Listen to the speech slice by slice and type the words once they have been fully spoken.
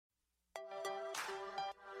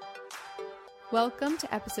Welcome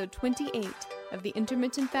to episode 28 of the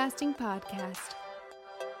Intermittent Fasting Podcast.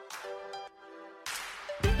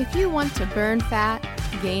 If you want to burn fat,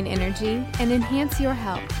 gain energy, and enhance your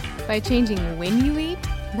health by changing when you eat,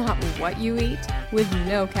 not what you eat, with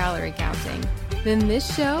no calorie counting, then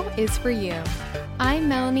this show is for you. I'm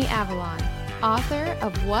Melanie Avalon, author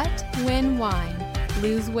of What, When, Wine,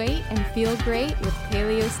 Lose Weight and Feel Great with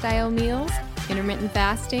Paleo-Style Meals, Intermittent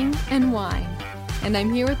Fasting, and Wine. And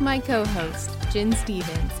I'm here with my co-host, Jen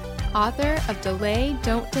Stevens, author of Delay,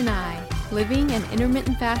 Don't Deny, Living an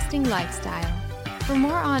Intermittent Fasting Lifestyle. For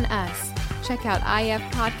more on us, check out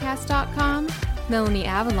ifpodcast.com,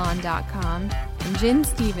 melanieavalon.com, and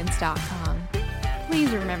jenstevens.com.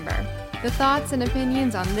 Please remember, the thoughts and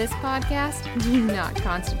opinions on this podcast do not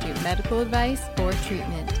constitute medical advice or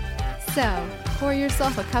treatment. So, pour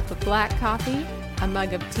yourself a cup of black coffee, a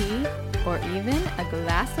mug of tea, or even a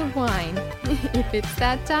glass of wine, if it's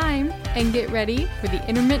that time, and get ready for the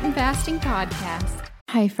Intermittent Fasting Podcast.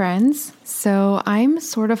 Hi friends. So I'm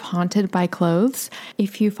sort of haunted by clothes.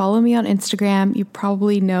 If you follow me on Instagram, you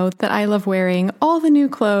probably know that I love wearing all the new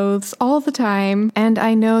clothes all the time. And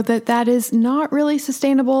I know that that is not really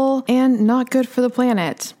sustainable and not good for the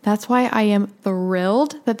planet. That's why I am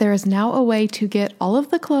thrilled that there is now a way to get all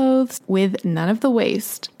of the clothes with none of the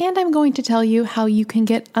waste. And I'm going to tell you how you can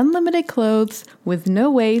get unlimited clothes with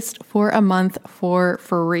no waste for a month for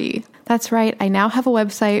free. That's right, I now have a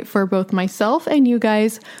website for both myself and you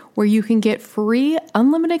guys where you can get free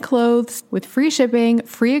unlimited clothes with free shipping,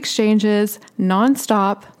 free exchanges,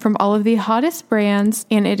 nonstop from all of the hottest brands,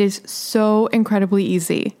 and it is so incredibly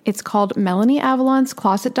easy. It's called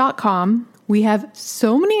melanieavalonscloset.com. We have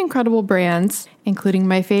so many incredible brands, including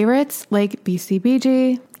my favorites like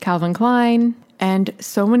BCBG, Calvin Klein, and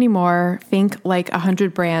so many more. Think like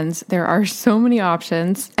 100 brands. There are so many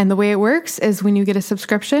options. And the way it works is when you get a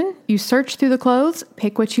subscription, you search through the clothes,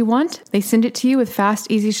 pick what you want. They send it to you with fast,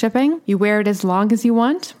 easy shipping. You wear it as long as you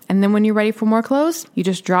want. And then when you're ready for more clothes, you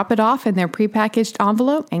just drop it off in their prepackaged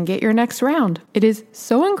envelope and get your next round. It is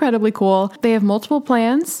so incredibly cool. They have multiple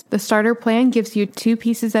plans. The starter plan gives you 2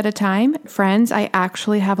 pieces at a time. Friends, I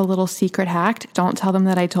actually have a little secret hack. Don't tell them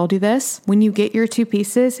that I told you this. When you get your 2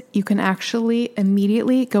 pieces, you can actually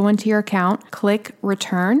immediately go into your account, click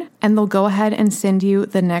return, and they'll go ahead and send you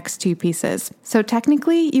the next 2 pieces. So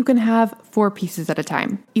technically, you can have 4 pieces at a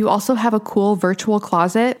time. You also have a cool virtual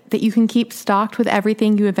closet that you can keep stocked with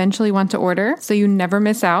everything you eventually want to order, so you never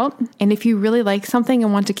miss out. And if you really like something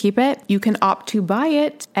and want to keep it, you can opt to buy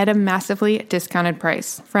it at a massively discounted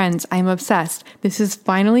price. Friends, I'm obsessed. This is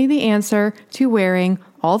finally the answer to wearing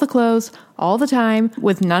all the clothes all the time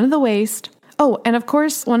with none of the waste. Oh, and of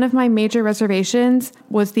course, one of my major reservations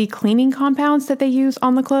was the cleaning compounds that they use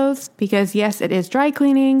on the clothes, because yes, it is dry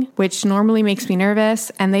cleaning, which normally makes me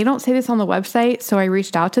nervous, and they don't say this on the website, so I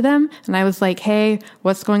reached out to them, and I was like, hey,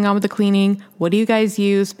 what's going on with the cleaning? What do you guys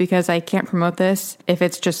use? Because I can't promote this if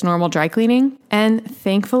it's just normal dry cleaning. And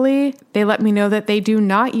thankfully, they let me know that they do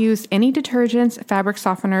not use any detergents, fabric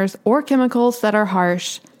softeners, or chemicals that are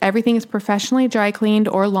harsh. Everything is professionally dry cleaned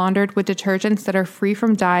or laundered with detergents that are free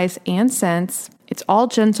from dyes and scents. It's all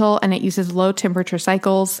gentle and it uses low temperature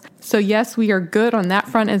cycles. So yes, we are good on that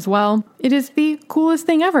front as well. It is the coolest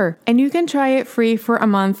thing ever. And you can try it free for a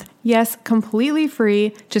month. Yes, completely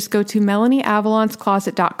free. Just go to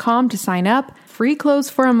melanieavalonscloset.com to sign up. Free clothes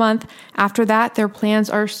for a month. After that, their plans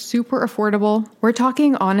are super affordable. We're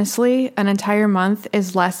talking honestly, an entire month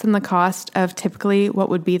is less than the cost of typically what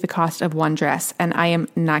would be the cost of one dress. And I am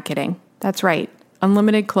not kidding. That's right.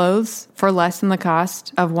 Unlimited clothes for less than the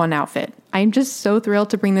cost of one outfit. I'm just so thrilled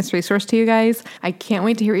to bring this resource to you guys. I can't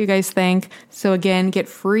wait to hear what you guys think. So again, get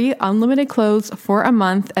free unlimited clothes for a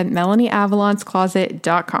month at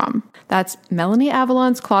melanieavalonscloset.com. That's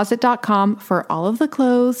melanieavalonscloset.com for all of the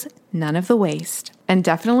clothes, none of the waste. And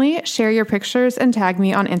definitely share your pictures and tag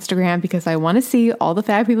me on Instagram because I want to see all the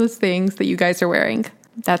fabulous things that you guys are wearing.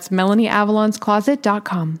 That's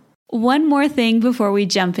melanieavalonscloset.com. One more thing before we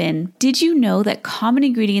jump in. Did you know that common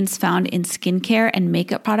ingredients found in skincare and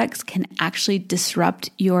makeup products can actually disrupt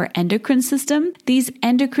your endocrine system? These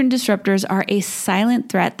endocrine disruptors are a silent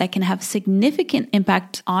threat that can have significant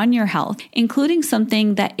impact on your health, including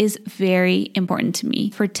something that is very important to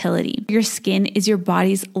me, fertility. Your skin is your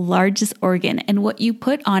body's largest organ, and what you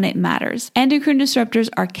put on it matters. Endocrine disruptors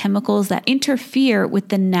are chemicals that interfere with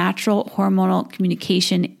the natural hormonal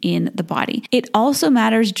communication in the body. It also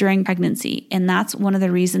matters during during pregnancy. And that's one of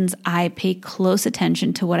the reasons I pay close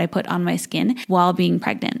attention to what I put on my skin while being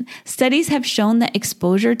pregnant. Studies have shown that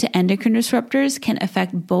exposure to endocrine disruptors can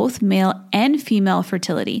affect both male and female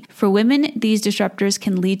fertility. For women, these disruptors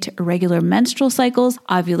can lead to irregular menstrual cycles,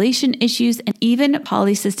 ovulation issues, and even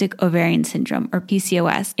polycystic ovarian syndrome, or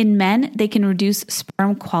PCOS. In men, they can reduce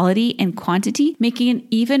sperm quality and quantity, making it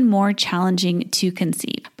even more challenging to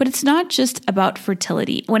conceive. But it's not just about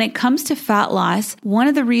fertility. When it comes to fat loss, one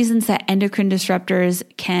of the reasons that endocrine disruptors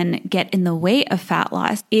can get in the way of fat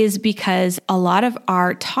loss is because a lot of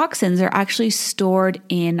our toxins are actually stored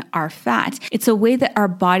in our fat. It's a way that our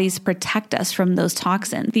bodies protect us from those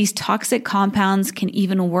toxins. These toxic compounds can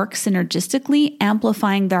even work synergistically,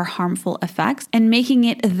 amplifying their harmful effects and making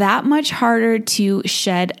it that much harder to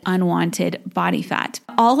shed unwanted body fat.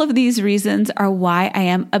 All of these reasons are why I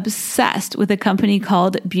am obsessed with a company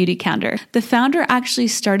called Beauty Counter. The founder actually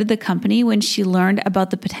started the company when she learned about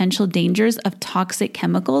the potential dangers of toxic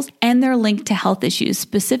chemicals and their link to health issues,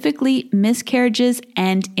 specifically miscarriages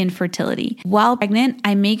and infertility. While pregnant,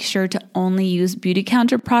 I make sure to only use Beauty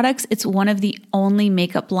Counter products. It's one of the only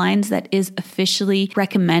makeup lines that is officially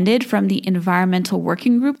recommended from the Environmental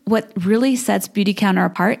Working Group. What really sets Beauty Counter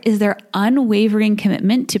apart is their unwavering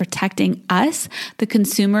commitment to protecting us, the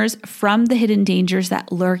consumers, from the hidden dangers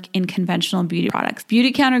that lurk in conventional beauty products.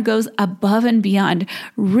 Beauty Counter goes above and beyond,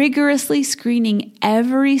 rigorously screening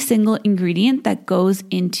every single ingredient that goes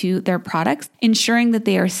into their products, ensuring that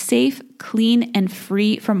they are safe, clean, and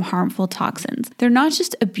free from harmful toxins. They're not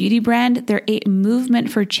just a beauty brand, they're a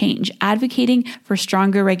movement for change, advocating for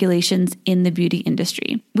stronger regulations in the beauty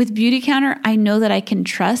industry. With Beauty Counter, I know that I can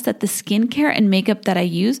trust that the skincare and makeup that I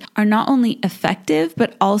use are not only effective,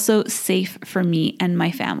 but also safe for me and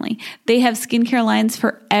my family. They have skincare lines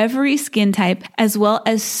for every skin type, as well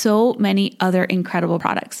as so many other incredible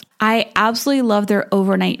products. I absolutely love their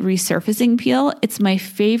overnight resurfacing peel. It's my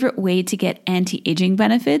favorite way to get anti-aging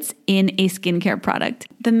benefits in a skincare product.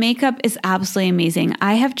 The makeup is absolutely amazing.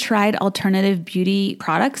 I have tried alternative beauty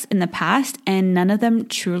products in the past and none of them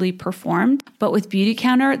truly performed. But with Beauty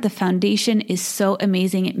Counter, the foundation is so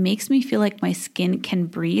amazing. It makes me feel like my skin can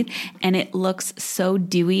breathe and it looks so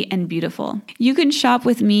dewy and beautiful. You can shop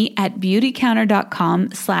with me at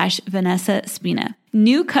beautycounter.com/Vanessa Spina.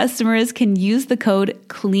 New customers can use the code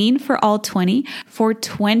CLEANFORALL20 for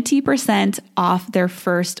 20% off their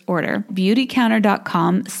first order.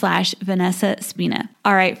 Beautycounter.com/Vanessa Spina.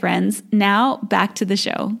 All right, friends, now back to the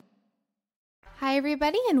show. Hi,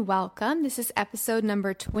 everybody, and welcome. This is episode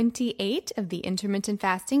number 28 of the Intermittent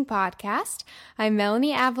Fasting Podcast. I'm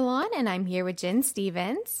Melanie Avalon, and I'm here with Jen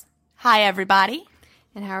Stevens. Hi, everybody.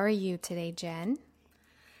 And how are you today, Jen?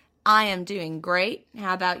 I am doing great.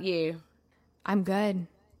 How about you? I'm good.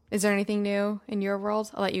 Is there anything new in your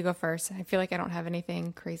world? I'll let you go first. I feel like I don't have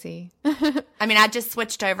anything crazy. I mean, I just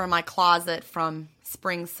switched over my closet from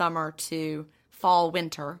spring, summer to fall,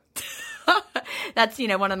 winter. That's,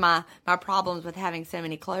 one of my problems with having so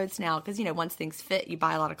many clothes now. Because, once things fit, you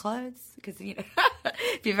buy a lot of clothes. Because, if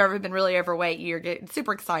you've ever been really overweight, you're getting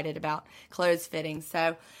super excited about clothes fitting.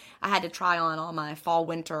 So I had to try on all my fall,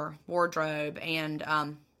 winter wardrobe. And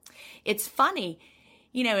it's funny.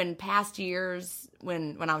 In past years,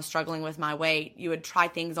 when I was struggling with my weight, you would try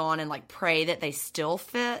things on and pray that they still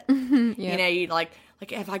fit. Yeah. You'd like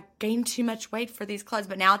if I gained too much weight for these clothes,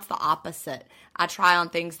 but now it's the opposite. I try on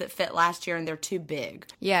things that fit last year and they're too big.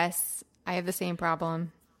 Yes, I have the same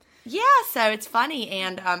problem. Yeah, so it's funny,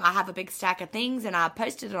 and I have a big stack of things, and I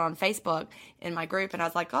posted it on Facebook in my group, and I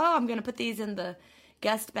was like, oh, I'm going to put these in the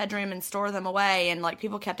guest bedroom and store them away, and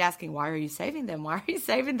people kept asking, why are you saving them? Why are you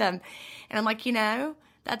saving them? And I'm like,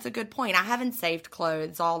 that's a good point. I haven't saved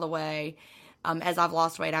clothes all the way. As I've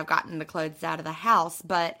lost weight, I've gotten the clothes out of the house,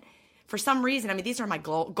 but for some reason, these are my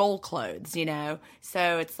goal clothes,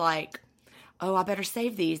 so it's like, oh, I better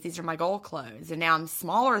save these. These are my goal clothes, and now I'm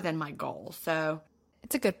smaller than my goal, so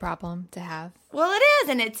it's a good problem to have. Well, it is,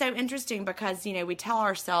 and it's so interesting because, we tell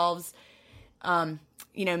ourselves,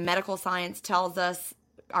 medical science tells us,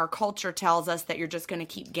 our culture tells us that you're just going to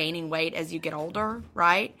keep gaining weight as you get older,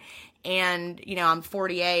 right? And, I'm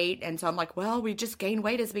 48, and so I'm like, well, we just gain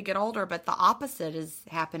weight as we get older, but the opposite is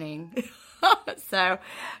happening. So,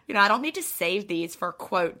 I don't need to save these for,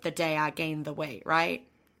 quote, the day I gain the weight, right?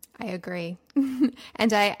 I agree.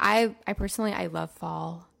 And I personally, I love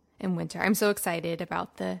fall and winter. I'm so excited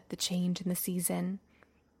about the change in the season.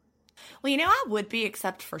 Well, I would be,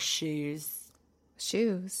 except for shoes.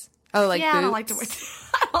 Shoes? Oh, like yeah,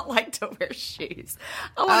 boots? I don't like to wear shoes.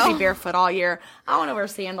 I want to be barefoot all year. I want to wear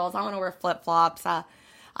sandals. I want to wear flip-flops. I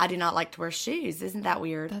do not like to wear shoes. Isn't that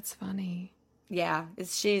weird? That's funny. Yeah,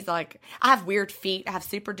 she's like, I have weird feet. I have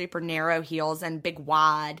super duper narrow heels and big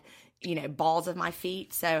wide, balls of my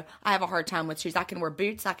feet. So I have a hard time with shoes. I can wear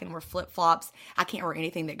boots. I can wear flip flops. I can't wear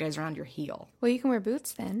anything that goes around your heel. Well, you can wear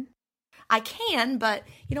boots then. I can, but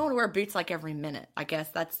you don't want to wear boots like every minute. I guess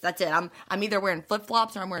that's it. I'm either wearing flip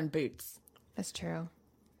flops or I'm wearing boots. That's true.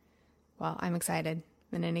 Well, I'm excited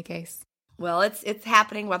in any case. Well, it's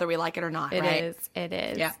happening whether we like it or not, right? It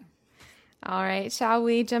is. Yeah. All right. Shall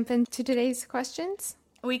we jump into today's questions?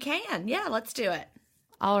 We can. Yeah, let's do it.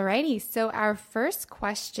 Alrighty. So our first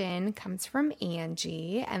question comes from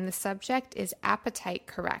Angie, and the subject is appetite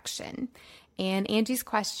correction. And Angie's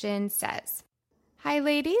question says, "Hi,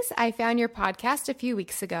 ladies. I found your podcast a few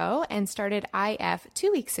weeks ago and started IF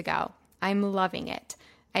 2 weeks ago. I'm loving it.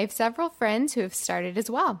 I have several friends who have started as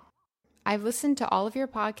well. I've listened to all of your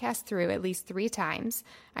podcasts through at least 3 times.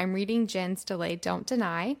 I'm reading Jen's Delay Don't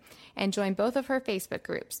Deny and joined both of her Facebook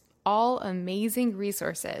groups. All amazing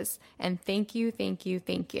resources. And thank you, thank you,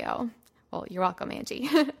 thank you." Well, you're welcome, Angie.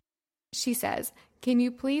 She says, "Can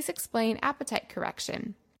you please explain appetite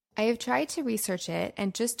correction? I have tried to research it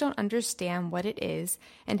and just don't understand what it is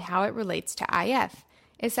and how it relates to IF.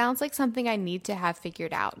 It sounds like something I need to have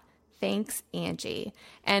figured out. Thanks, Angie."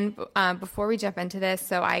 And before we jump into this,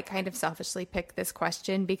 so I kind of selfishly picked this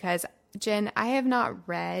question because, Jen, I have not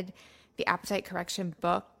read the appetite correction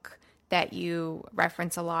book that you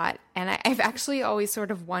reference a lot. And I've actually always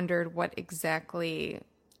sort of wondered what exactly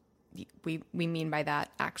we mean by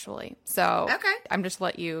that, actually. So okay. I'm just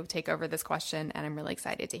let you take over this question, and I'm really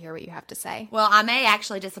excited to hear what you have to say. Well, I may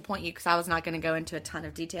actually disappoint you because I was not going to go into a ton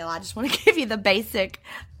of detail. I just want to give you the basic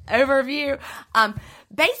overview.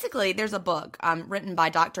 Basically, there's a book written by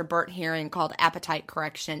Dr. Bert Herring called Appetite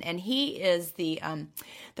Correction, and he is the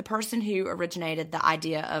person who originated the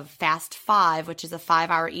idea of Fast 5, which is a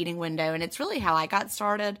 5-hour eating window, and it's really how I got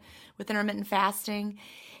started with intermittent fasting.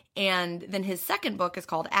 And then his second book is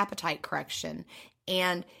called Appetite Correction.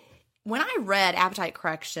 And when I read Appetite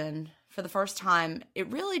Correction for the first time,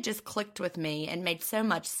 it really just clicked with me and made so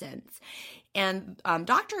much sense. And I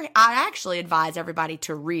actually advise everybody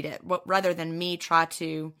to read it rather than me try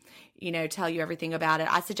to, tell you everything about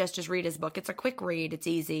it. I suggest just read his book. It's a quick read. It's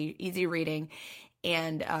easy reading.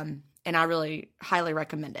 And I really highly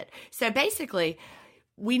recommend it. So basically,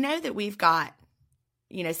 we know that we've got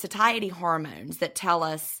satiety hormones that tell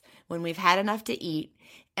us when we've had enough to eat.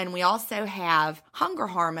 And we also have hunger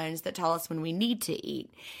hormones that tell us when we need to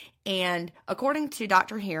eat. And according to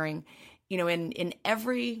Dr. Herring, in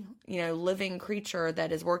every, living creature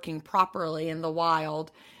that is working properly in the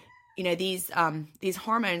wild, these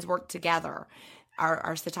hormones work together.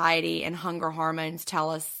 Our satiety and hunger hormones tell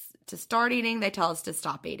us to start eating, they tell us to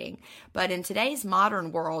stop eating. But in today's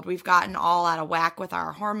modern world, we've gotten all out of whack with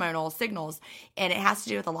our hormonal signals, and it has to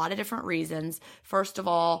do with a lot of different reasons. First of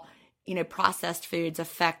all, processed foods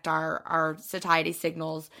affect our satiety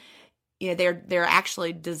signals. They're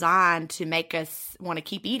actually designed to make us want to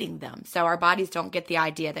keep eating them. So our bodies don't get the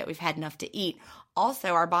idea that we've had enough to eat. Also,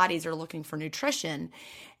 our bodies are looking for nutrition,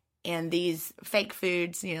 and these fake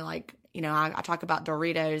foods, I talk about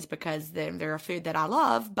Doritos because they're a food that I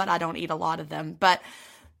love, but I don't eat a lot of them. But,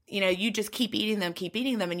 you just keep eating them,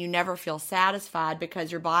 and you never feel satisfied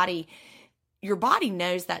because your body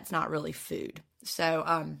knows that's not really food.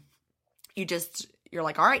 So you're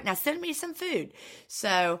like, all right, now send me some food.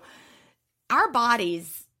 So our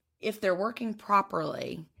bodies, if they're working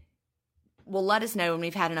properly, will let us know when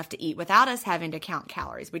we've had enough to eat without us having to count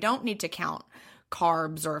calories. We don't need to count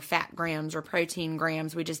carbs or fat grams or protein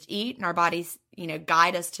grams. We just eat, and our bodies,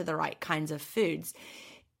 guide us to the right kinds of foods.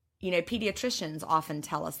 Pediatricians often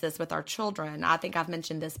tell us this with our children. I think I've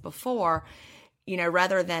mentioned this before.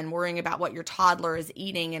 Rather than worrying about what your toddler is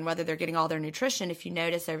eating and whether they're getting all their nutrition, if you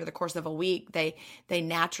notice over the course of a week, they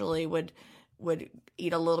naturally would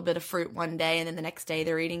eat a little bit of fruit one day, and then the next day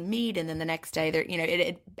they're eating meat, and then the next day they're,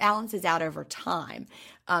 it balances out over time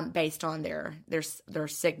based on their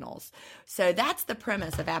signals. So that's the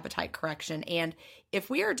premise of appetite correction. And if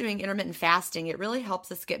we are doing intermittent fasting, it really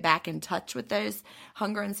helps us get back in touch with those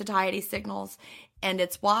hunger and satiety signals. And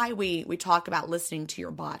it's why we talk about listening to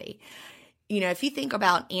your body. If you think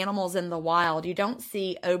about animals in the wild, you don't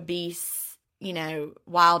see obese,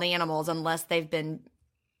 wild animals unless they've been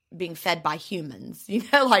being fed by humans,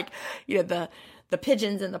 the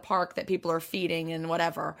pigeons in the park that people are feeding and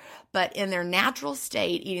whatever. But in their natural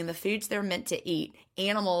state, eating the foods they're meant to eat,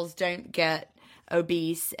 animals don't get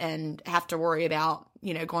obese and have to worry about,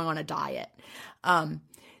 going on a diet.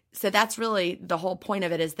 So that's really the whole point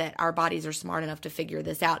of it, is that our bodies are smart enough to figure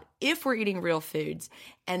this out if we're eating real foods.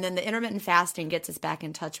 And then the intermittent fasting gets us back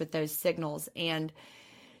in touch with those signals. And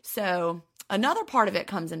so Another part of it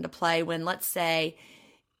comes into play when, let's say,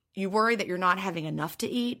 you worry that you're not having enough to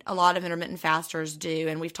eat. A lot of intermittent fasters do,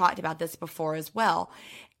 and we've talked about this before as well.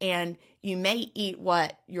 And you may eat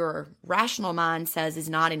what your rational mind says is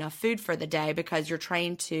not enough food for the day because you're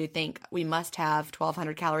trained to think we must have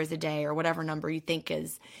 1,200 calories a day or whatever number you think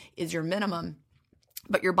is your minimum.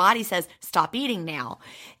 But your body says, stop eating now.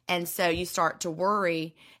 And so you start to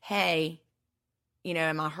worry, hey,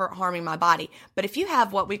 am I harming my body? But if you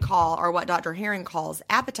have what we call, or what Dr. Herring calls,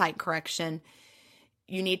 appetite correction,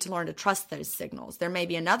 you need to learn to trust those signals. There may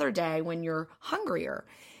be another day when you're hungrier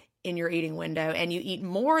in your eating window and you eat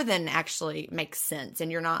more than actually makes sense,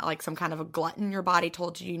 and you're not like some kind of a glutton. Your body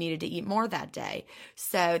told you needed to eat more that day.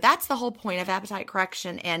 So that's the whole point of appetite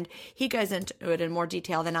correction, and he goes into it in more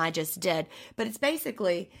detail than I just did. But it's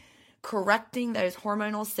basically correcting those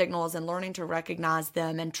hormonal signals and learning to recognize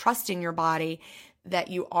them and trusting your body that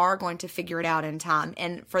you are going to figure it out in time.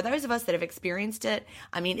 And for those of us that have experienced it,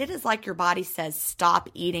 I mean, it is like your body says, stop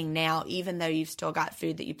eating now, even though you've still got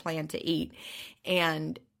food that you plan to eat.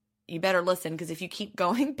 And you better listen, because if you keep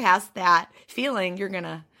going past that feeling, you're going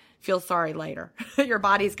to feel sorry later. Your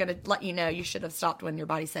body's going to let you know you should have stopped when your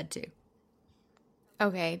body said to.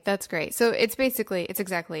 Okay, that's great. So it's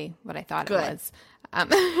exactly what I thought Good. It was. And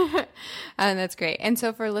that's great. And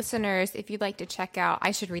so for listeners, if you'd like to check out,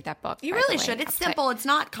 I should read that book. You really should. It's simple. It's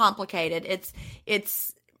not complicated. It's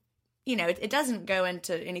it doesn't go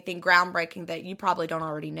into anything groundbreaking that you probably don't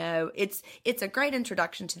already know. It's a great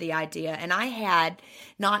introduction to the idea, and I had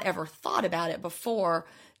not ever thought about it before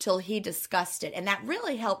till he discussed it, and that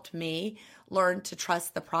really helped me learn to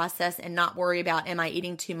trust the process and not worry about, am I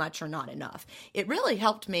eating too much or not enough? It really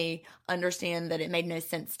helped me understand that it made no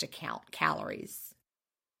sense to count calories.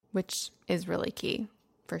 Which is really key.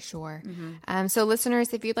 For sure. Mm-hmm. So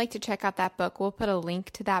listeners, if you'd like to check out that book, we'll put a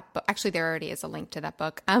link to that book. Actually, there already is a link to that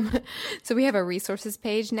book. So we have a resources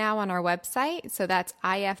page now on our website. So that's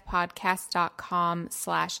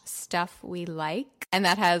ifpodcast.com/stuff we like. And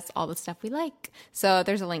that has all the stuff we like. So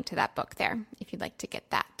there's a link to that book there if you'd like to get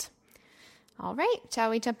that. All right.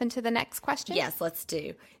 Shall we jump into the next question? Yes, let's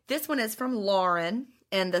do. This one is from Lauren,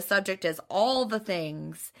 and the subject is all the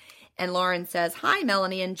things. And Lauren says, "Hi,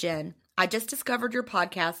 Melanie and Jen. I just discovered your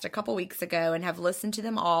podcast a couple weeks ago and have listened to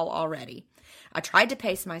them all already. I tried to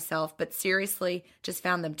pace myself, but seriously just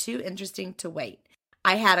found them too interesting to wait.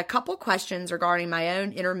 I had a couple questions regarding my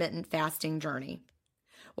own intermittent fasting journey.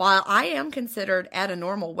 While I am considered at a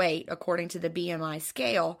normal weight according to the BMI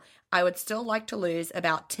scale, I would still like to lose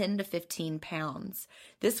about 10 to 15 pounds.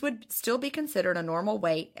 This would still be considered a normal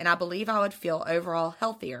weight, and I believe I would feel overall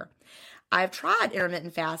healthier. I've tried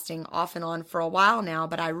intermittent fasting off and on for a while now,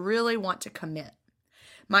 but I really want to commit.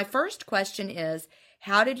 My first question is,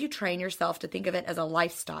 how did you train yourself to think of it as a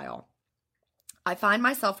lifestyle? I find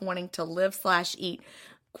myself wanting to live/eat,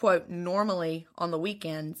 quote, normally on the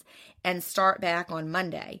weekends and start back on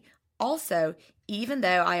Monday. Also, even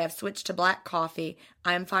though I have switched to black coffee,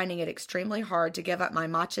 I am finding it extremely hard to give up my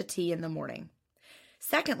matcha tea in the morning.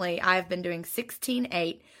 Secondly, I have been doing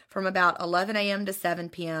 16/8 from about 11 a.m. to 7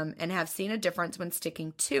 p.m. and have seen a difference when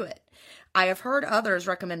sticking to it. I have heard others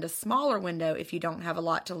recommend a smaller window if you don't have a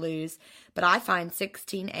lot to lose, but I find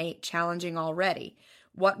 16/8 challenging already.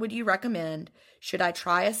 What would you recommend? Should I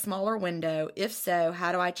try a smaller window? If so,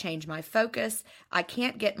 how do I change my focus? I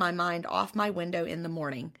can't get my mind off my window in the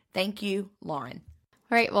morning. Thank you, Lauren."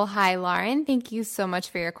 All right. Well, hi, Lauren. Thank you so much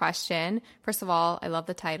for your question. First of all, I love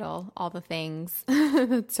the title, All the Things.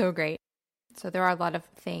 That's so great. So there are a lot of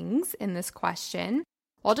things in this question.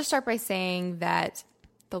 I'll just start by saying that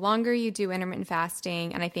the longer you do intermittent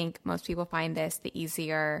fasting, and I think most people find this, the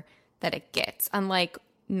easier that it gets. Unlike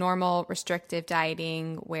normal restrictive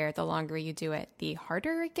dieting, where the longer you do it, the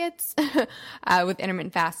harder it gets. With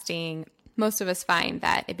intermittent fasting, most of us find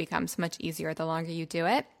that it becomes much easier the longer you do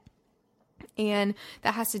it. And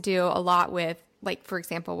that has to do a lot with, like, for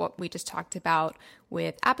example, what we just talked about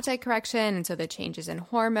with appetite correction. And so the changes in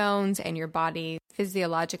hormones and your body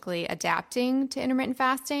physiologically adapting to intermittent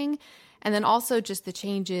fasting. And then also just the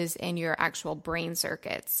changes in your actual brain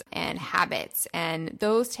circuits and habits. And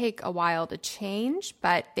those take a while to change,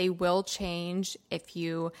 but they will change if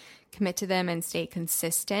you commit to them and stay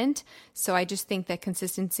consistent. So I just think that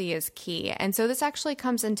consistency is key. And so this actually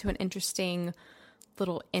comes into an interesting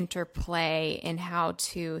little interplay in how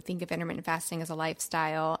to think of intermittent fasting as a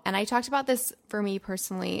lifestyle. And I talked about this for me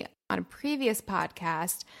personally on a previous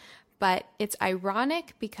podcast, but it's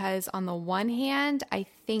ironic because on the one hand, I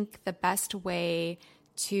think the best way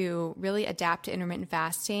to really adapt to intermittent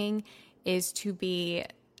fasting is to be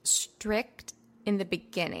strict in the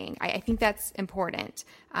beginning. I think that's important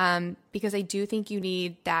because I do think you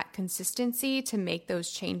need that consistency to make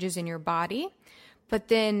those changes in your body. But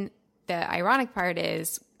then the ironic part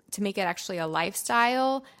is to make it actually a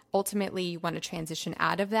lifestyle, ultimately you want to transition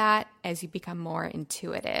out of that as you become more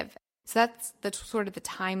intuitive. So that's sort of the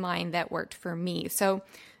timeline that worked for me. So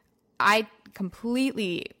I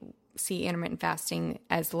completely see intermittent fasting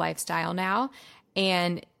as lifestyle now,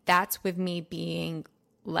 and that's with me being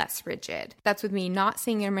less rigid. That's with me not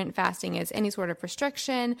seeing intermittent fasting as any sort of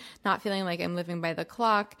restriction, not feeling like I'm living by the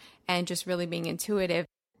clock, and just really being intuitive.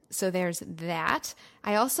 So there's that.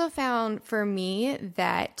 I also found for me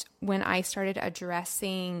that when I started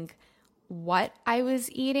addressing what I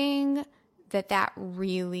was eating, that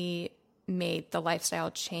really made the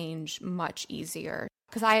lifestyle change much easier.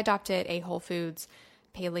 Because I adopted a whole foods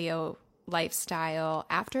paleo lifestyle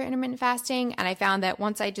after intermittent fasting, and I found that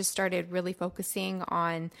once I just started really focusing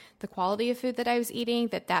on the quality of food that I was eating,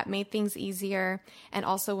 that made things easier. And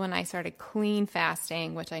also when I started clean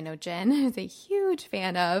fasting, which I know Jen is a huge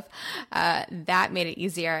fan of, that made it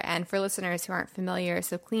easier. And for listeners who aren't familiar,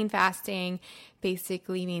 so clean fasting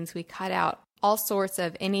basically means we cut out all sorts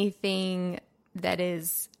of anything that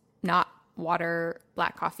is not water,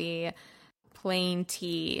 black coffee, plain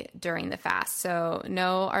tea during the fast. So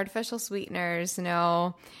no artificial sweeteners,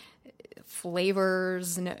 no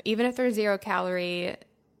flavors, no, even if they're 0 calorie,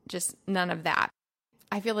 just none of that.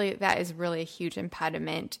 I feel like that is really a huge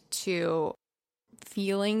impediment to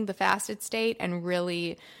feeling the fasted state and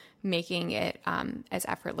really making it as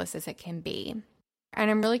effortless as it can be.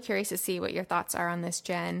 And I'm really curious to see what your thoughts are on this,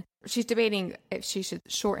 Jen. She's debating if she should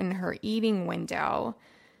shorten her eating window.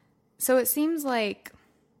 So it seems like,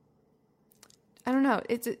 I don't know.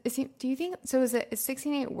 Do you think so? Is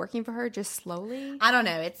 16-8 working for her just slowly? I don't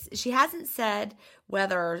know. She hasn't said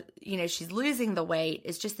whether she's losing the weight.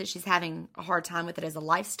 It's just that she's having a hard time with it as a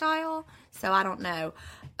lifestyle. So I don't know.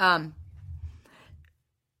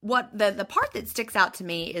 What the part that sticks out to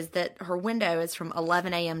me is that her window is from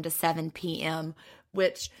 11 a.m. to 7 p.m.,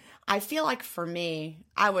 which I feel like for me,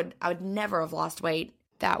 I would never have lost weight.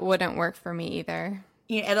 That wouldn't work for me either.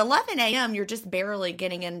 At 11 a.m., you're just barely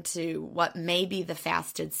getting into what may be the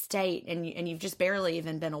fasted state, and you've just barely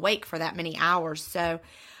even been awake for that many hours. So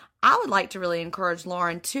I would like to really encourage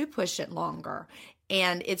Lauren to push it longer.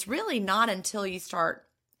 And it's really not until you start,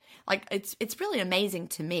 it's really amazing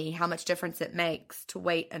to me how much difference it makes to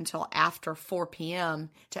wait until after 4 p.m.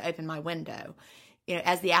 to open my window.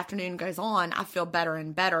 As the afternoon goes on, I feel better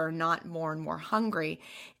and better, not more and more hungry.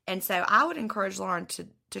 And so I would encourage Lauren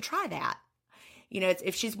to try that.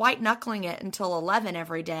 If she's white knuckling it until 11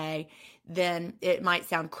 every day, then it might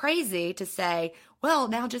sound crazy to say, well,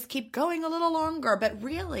 now just keep going a little longer. But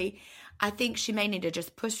really, I think she may need to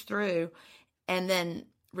just push through and then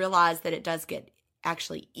realize that it does get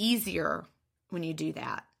actually easier when you do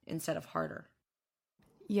that instead of harder.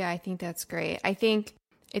 Yeah, I think that's great. I think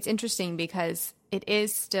it's interesting because it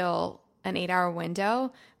is still an 8-hour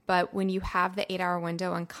window, but when you have the 8-hour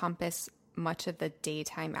window encompass much of the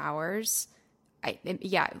daytime hours,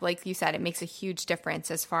 like you said, it makes a huge difference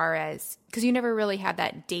as far as, because you never really have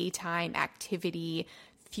that daytime activity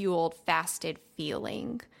fueled fasted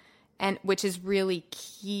feeling, and which is really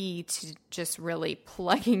key to just really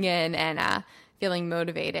plugging in and feeling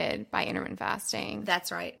motivated by intermittent fasting.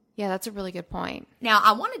 That's right. Yeah, that's a really good point. Now,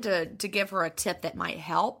 I wanted to give her a tip that might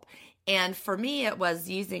help. And for me, it was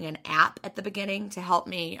using an app at the beginning to help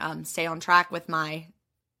me stay on track with my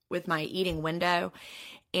eating window.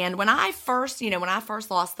 And when I first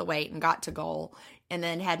lost the weight and got to goal and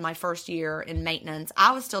then had my first year in maintenance,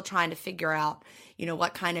 I was still trying to figure out,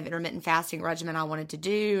 what kind of intermittent fasting regimen I wanted to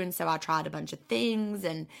do. And so I tried a bunch of things,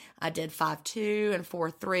 and I did 5-2 and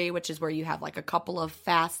 4-3, which is where you have like a couple of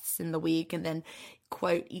fasts in the week and then,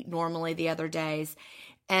 quote, eat normally the other days.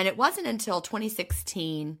 And it wasn't until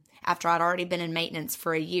 2016, after I'd already been in maintenance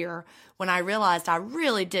for a year, when I realized I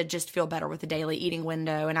really did just feel better with the daily eating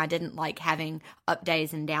window, and I didn't like having up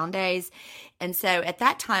days and down days. And so at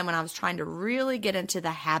that time, when I was trying to really get into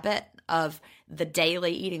the habit of the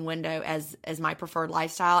daily eating window as my preferred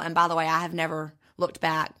lifestyle, and by the way, I have never looked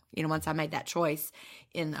back, once I made that choice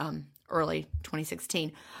in early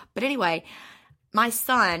 2016. But anyway, my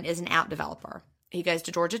son is an app developer. He goes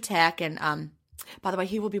to Georgia Tech, and by the way,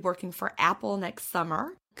 he will be working for Apple next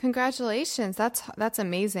summer. Congratulations. That's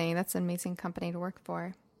amazing. That's an amazing company to work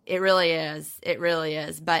for. It really is. It really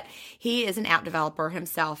is. But he is an app developer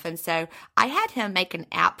himself. And so I had him make an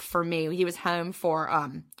app for me. He was home for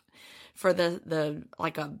the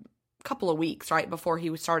like a couple of weeks right before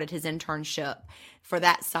he started his internship for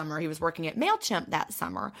that summer. He was working at MailChimp that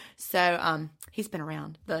summer. So he's been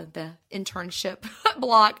around the internship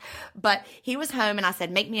block. But he was home and I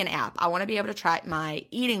said, make me an app. I want to be able to track my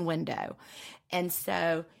eating window. And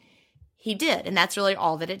so he did. And that's really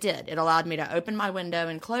all that it did. It allowed me to open my window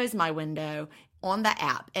and close my window on the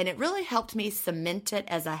app. And it really helped me cement it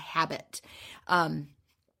as a habit.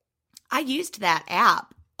 I used that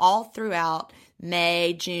app all throughout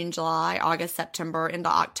May, June, July, August, September, into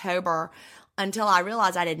October until I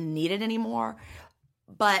realized I didn't need it anymore.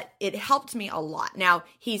 But it helped me a lot. Now,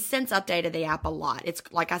 he's since updated the app a lot. It's,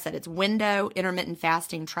 like I said, it's Window Intermittent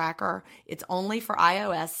Fasting Tracker. It's only for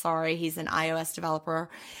iOS. Sorry, he's an iOS developer.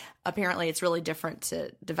 Apparently, it's really different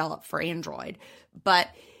to develop for Android. But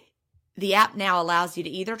the app now allows you to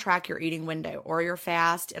either track your eating window or your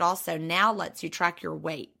fast. It also now lets you track your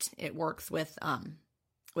weight. It works with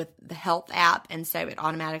the health app, and so it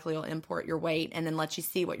automatically will import your weight and then let you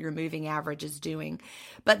see what your moving average is doing.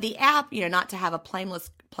 But the app, not to have a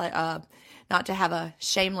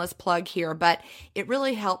shameless plug here, but it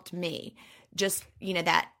really helped me. Just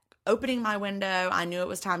that opening my window, I knew it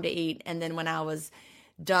was time to eat, and then when I was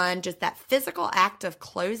done, just that physical act of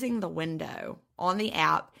closing the window on the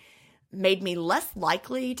app made me less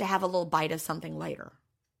likely to have a little bite of something later.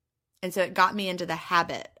 And so it got me into the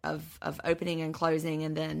habit of opening and closing.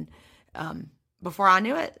 And then before I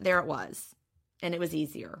knew it, there it was. And it was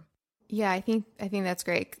easier. Yeah, I think that's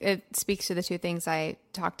great. It speaks to the two things I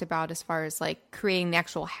talked about as far as like creating the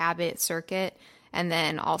actual habit circuit and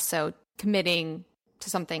then also committing to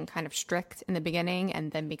something kind of strict in the beginning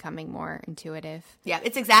and then becoming more intuitive. Yeah,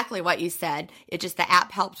 it's exactly what you said. It just, the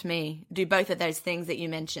app helped me do both of those things that you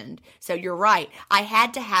mentioned. So you're right. I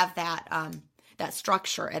had to have that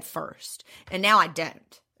structure at first. And now I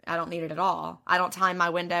don't. I don't need it at all. I don't time my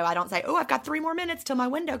window. I don't say, oh, I've got 3 more minutes till my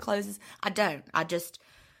window closes. I don't. I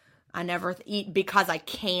never eat because I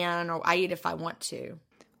can, or I eat if I want to.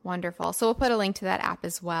 Wonderful. So we'll put a link to that app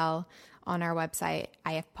as well on our website,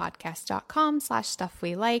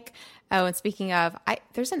 ifpodcast.com/stuffwelike. Oh, and speaking of,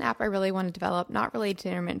 there's an app I really want to develop, not related to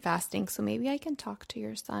intermittent fasting, so maybe I can talk to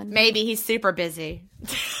your son. Maybe. He's super busy.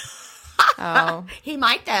 Oh. He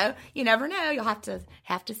might, though. You never know. You'll have to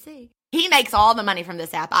see. He makes all the money from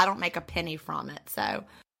this app. I don't make a penny from it. So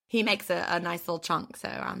he makes a nice little chunk. So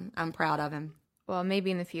I'm proud of him. Well,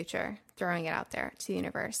 maybe in the future, throwing it out there to the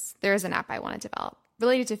universe. There is an app I want to develop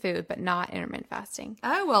related to food, but not intermittent fasting.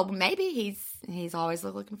 Oh, well, maybe he's always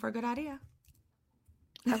looking for a good idea.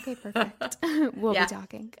 Okay, perfect. We'll be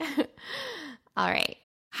talking. All right.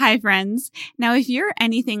 Hi, friends. Now, if you're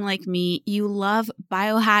anything like me, you love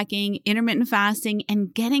biohacking, intermittent fasting,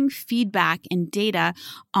 and getting feedback and data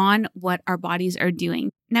on what our bodies are doing.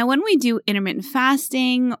 Now, when we do intermittent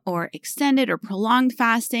fasting or extended or prolonged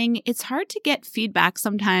fasting, it's hard to get feedback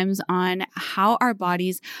sometimes on how our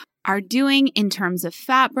bodies are doing in terms of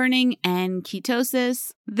fat burning and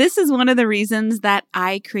ketosis. This is one of the reasons that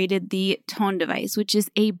I created the Tone device, which is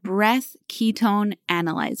a breath ketone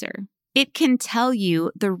analyzer. It can tell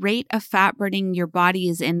you the rate of fat burning your body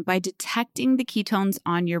is in by detecting the ketones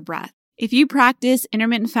on your breath. If you practice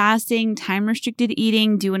intermittent fasting, time-restricted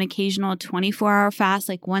eating, do an occasional 24-hour fast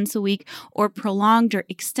like once a week, or prolonged or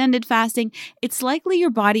extended fasting, it's likely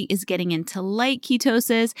your body is getting into light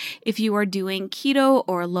ketosis. If you are doing keto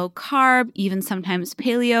or low carb, even sometimes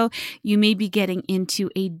paleo, you may be getting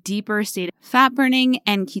into a deeper state of fat burning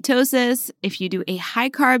and ketosis. If you do a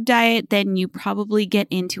high carb diet, then you probably get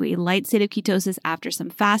into a light state of ketosis after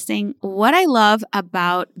some fasting. What I love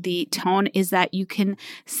about the Tone is that you can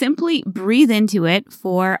simply breathe into it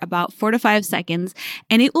for about 4 to 5 seconds,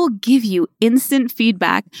 and it will give you instant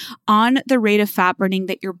feedback on the rate of fat burning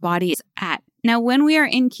that your body is at. Now, when we are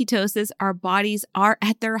in ketosis, our bodies are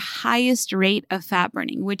at their highest rate of fat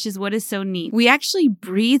burning, which is what is so neat. We actually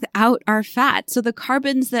breathe out our fat. So the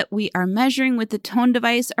carbons that we are measuring with the Tone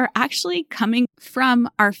device are actually coming from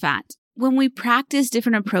our fat. When we practice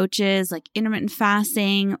different approaches like intermittent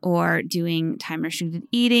fasting or doing time-restricted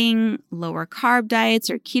eating, lower carb diets,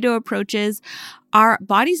 or keto approaches, our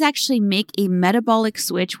bodies actually make a metabolic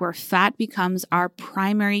switch where fat becomes our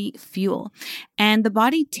primary fuel. And the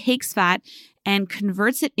body takes fat and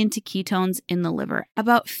converts it into ketones in the liver.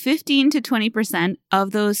 About 15 to 20%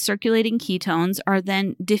 of those circulating ketones are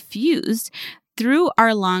then diffused through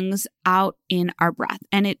our lungs out in our breath,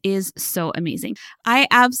 and it is so amazing. I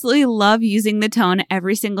absolutely love using the tone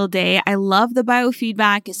every single day. I love the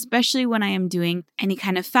biofeedback, especially when I am doing any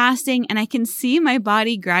kind of fasting, and I can see my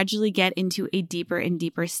body gradually get into a deeper and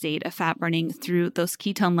deeper state of fat burning through those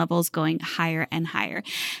ketone levels going higher and higher.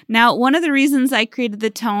 Now, one of the reasons I created the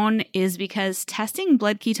tone is because testing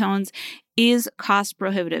blood ketones is cost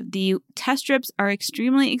prohibitive. The test strips are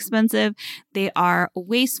extremely expensive. They are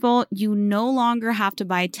wasteful. You no longer have to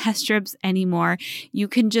buy test strips anymore. You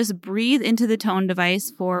can just breathe into the tone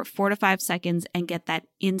device for 4 to 5 seconds and get that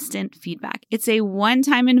instant feedback. It's a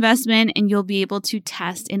one-time investment and you'll be able to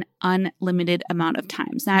test an unlimited amount of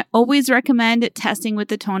times. Now, I always recommend testing with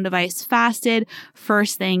the tone device fasted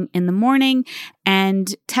first thing in the morning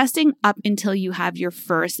and testing up until you have your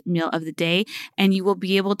first meal of the day, and you will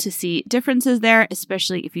be able to see differences there,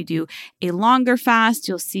 especially if you do a longer fast.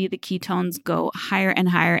 You'll see the ketones go higher and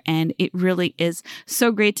higher, and it really is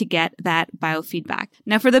so great to get that biofeedback.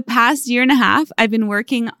 Now, for the past year and a half, I've been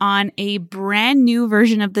working on a brand new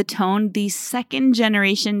version of the tone, the 2nd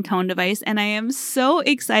generation tone device, and I am so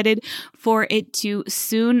excited for it to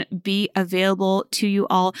soon be available to you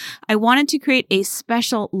all. I wanted to create a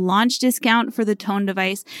special launch discount for the tone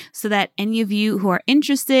device so that any of you who are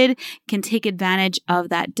interested can take advantage of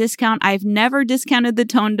that discount. I've never discounted the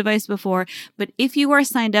tone device before, but if you are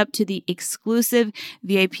signed up to the exclusive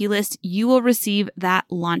VIP list, you will receive that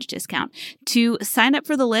launch discount. To sign up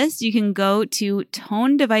for the list, you can go to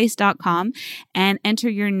tonedevice.com and enter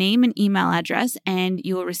your name and email address, and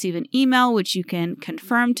you will receive an email which you can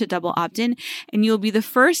confirm to double opt-in, and you'll be the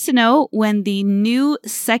first to know when the new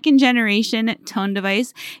 2nd generation tone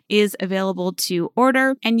device is available to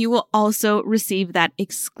order, and you will also receive that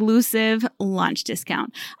exclusive launch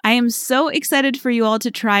discount. I am so excited for you all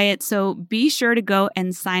to try it, so be sure to go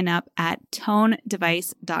and sign up at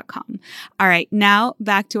tonedevice.com. All right, now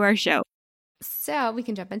back to our show. So we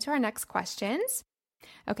can jump into our next questions.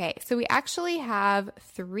 Okay, so we actually have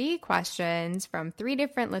 3 questions from 3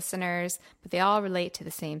 different listeners, but they all relate to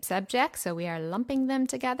the same subject, so we are lumping them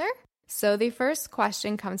together. So the first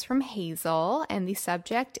question comes from Hazel, and the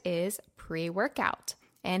subject is pre-workout.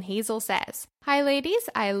 And Hazel says, "Hi ladies,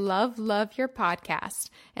 I love your podcast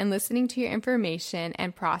and listening to your information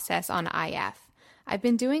and process on IF. I've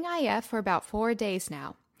been doing IF for about 4 days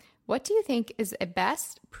now. What do you think is a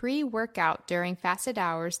best pre-workout during fasted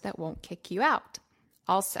hours that won't kick you out?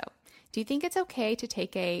 Also, do you think it's okay to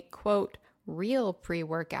take a, quote, real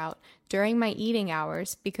pre-workout during my eating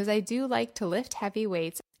hours because I do like to lift heavy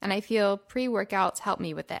weights and I feel pre-workouts help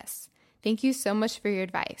me with this. Thank you so much for your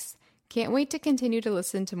advice. Can't wait to continue to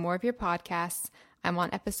listen to more of your podcasts. I'm on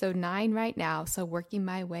episode 9 right now, so working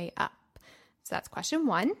my way up." So that's question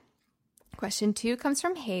 1. Question 2 comes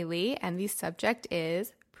from Haley, and the subject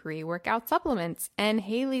is pre-workout supplements. And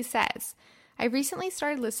Haley says, "I recently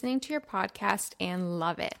started listening to your podcast and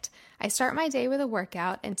love it. I start my day with a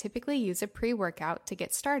workout and typically use a pre-workout to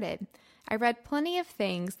get started. I read plenty of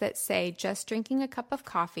things that say just drinking a cup of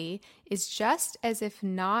coffee is just as if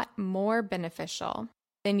not more beneficial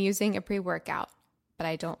than using a pre-workout, but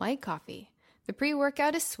I don't like coffee. The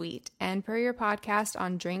pre-workout is sweet, and per your podcast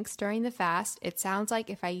on drinks during the fast, it sounds like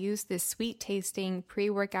if I use this sweet-tasting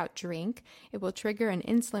pre-workout drink, it will trigger an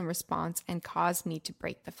insulin response and cause me to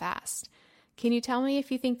break the fast. Can you tell me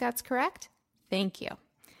if you think that's correct? Thank you."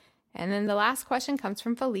 And then the last question comes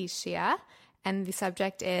from Felicia, and the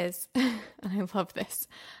subject is, and I love this,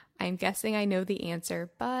 "I'm guessing I know the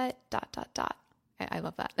answer, but ... I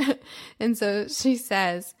love that. And so she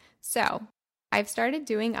says, "So I've started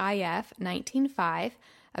doing IF 19.5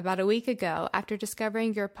 about a week ago after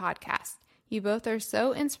discovering your podcast. You both are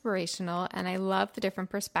so inspirational, and I love the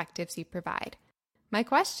different perspectives you provide. My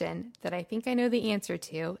question that I think I know the answer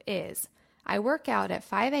to is, I work out at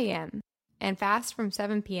 5 a.m. and fast from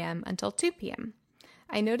 7 p.m. until 2 p.m.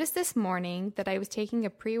 I noticed this morning that I was taking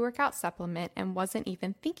a pre-workout supplement and wasn't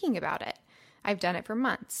even thinking about it. I've done it for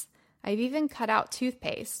months. I've even cut out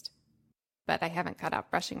toothpaste, but I haven't cut out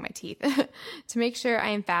brushing my teeth, to make sure I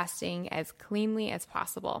am fasting as cleanly as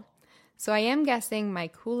possible. So I am guessing my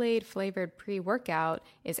Kool-Aid flavored pre-workout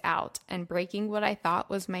is out and breaking what I thought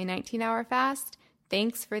was my 19-hour fast.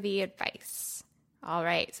 Thanks for the advice." All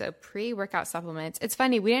right, so pre-workout supplements. It's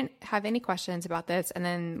funny, we didn't have any questions about this, and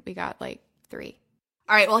then we got like 3.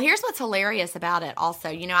 All right, well, here's what's hilarious about it also.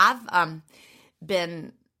 You know, I've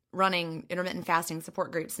been running intermittent fasting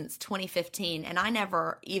support groups since 2015, and I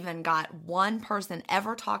never even got one person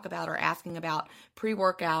ever talk about or asking about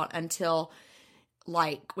pre-workout until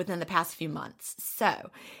like within the past few months.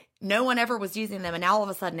 So no one ever was using them, and now all of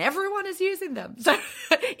a sudden everyone is using them. So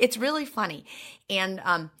it's really funny. And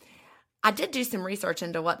I did do some research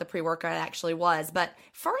into what the pre-workout actually was, but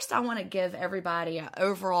first I want to give everybody an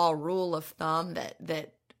overall rule of thumb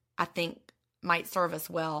that I think might serve us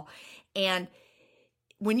well. And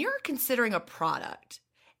when you're considering a product,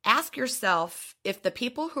 ask yourself if the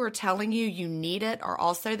people who are telling you you need it are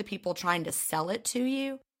also the people trying to sell it to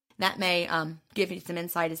you. That may give you some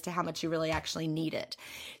insight as to how much you really actually need it.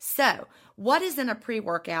 So, what is in a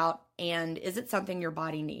pre-workout, and is it something your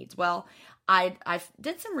body needs? Well, I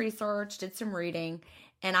did some research, did some reading,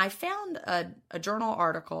 and I found a journal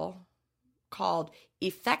article called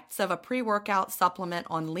Effects of a Pre-Workout Supplement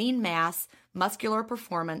on Lean Mass, Muscular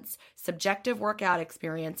Performance, Subjective Workout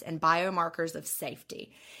Experience, and Biomarkers of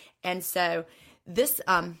Safety. And so this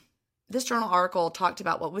journal article talked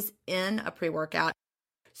about what was in a pre-workout.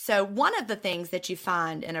 So one of the things that you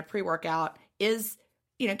find in a pre-workout is,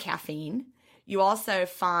 caffeine. You also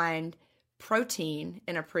find protein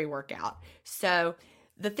in a pre-workout. So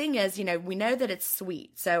the thing is, we know that it's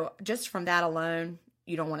sweet. So just from that alone,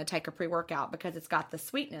 you don't want to take a pre-workout because it's got the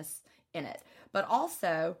sweetness in it. But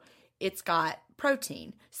also, it's got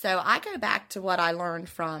protein. So I go back to what I learned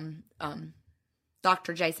from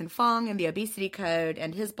Dr. Jason Fung and the Obesity Code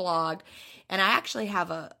and his blog. And I actually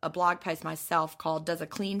have a blog post myself called Does a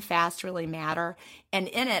Clean Fast Really Matter? And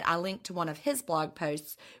in it, I linked to one of his blog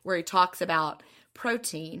posts where he talks about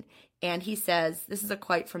protein. And he says, this is a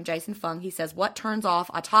quote from Jason Fung, he says, what turns off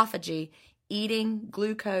autophagy? Eating,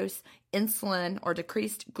 glucose, insulin, or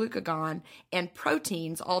decreased glucagon, and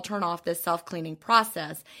proteins all turn off this self-cleaning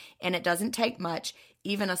process. And it doesn't take much.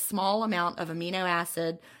 Even a small amount of amino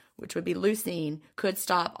acid, which would be leucine, could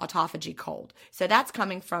stop autophagy cold. So that's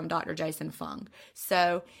coming from Dr. Jason Fung.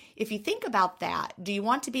 So if you think about that, do you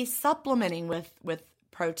want to be supplementing with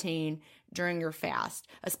protein during your fast,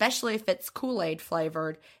 especially if it's Kool-Aid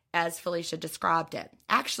flavored, as Felicia described it?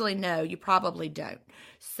 Actually, no, you probably don't.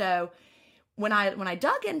 So when I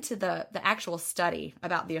dug into the actual study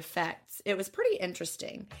about the effects, it was pretty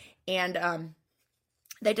interesting. And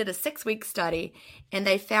they did a 6-week study, and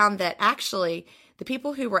they found that actually the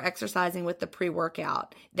people who were exercising with the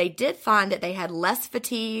pre-workout, they did find that they had less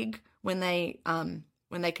fatigue when they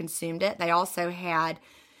consumed it. They also had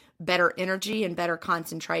better energy and better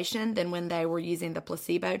concentration than when they were using the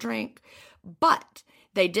placebo drink. But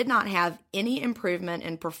they did not have any improvement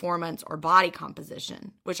in performance or body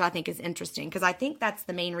composition, which I think is interesting because I think that's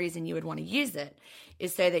the main reason you would want to use it,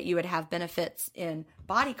 is so that you would have benefits in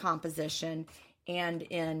body composition and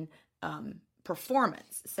in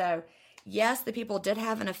performance. So yes, the people did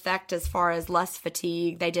have an effect as far as less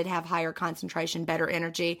fatigue. They did have higher concentration, better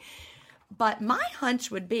energy. But my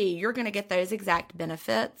hunch would be you're going to get those exact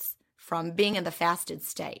benefits from being in the fasted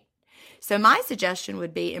state. So my suggestion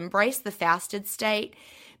would be embrace the fasted state,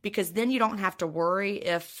 because then you don't have to worry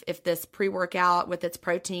if this pre-workout with its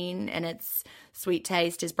protein and its sweet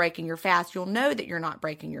taste is breaking your fast. You'll know that you're not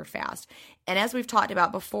breaking your fast. And as we've talked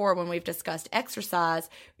about before when we've discussed exercise,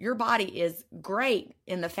 your body is great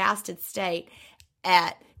in the fasted state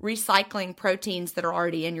at recycling proteins that are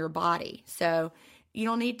already in your body. So you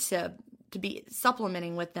don't need to be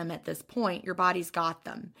supplementing with them at this point. Your body's got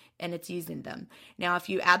them and it's using them. Now, if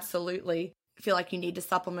you absolutely feel like you need to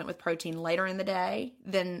supplement with protein later in the day,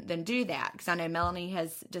 then do that. Because I know Melanie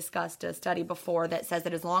has discussed a study before that says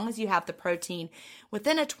that as long as you have the protein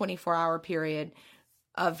within a 24-hour period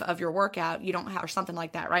of your workout, you don't have, or something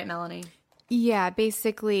like that, right, Melanie? Yeah,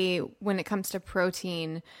 basically when it comes to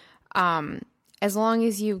protein, as long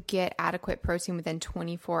as you get adequate protein within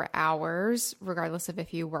 24 hours, regardless of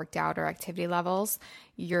if you worked out or activity levels,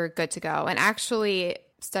 you're good to go. And actually,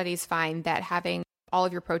 studies find that having all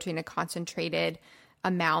of your protein in a concentrated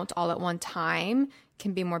amount all at one time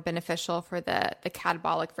can be more beneficial for the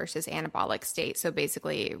catabolic versus anabolic state. So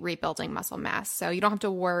basically rebuilding muscle mass. So you don't have to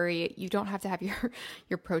worry. You don't have to have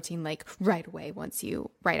your protein like right away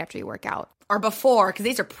right after you work out. Or before, because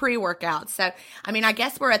these are pre-workouts. So, I mean, I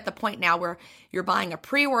guess we're at the point now where you're buying a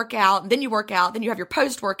pre-workout, then you work out, then you have your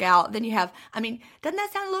post-workout, then you have, I mean, doesn't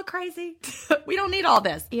that sound a little crazy? We don't need all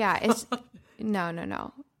this. Yeah, it's,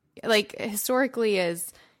 no. Like historically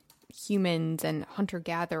as humans and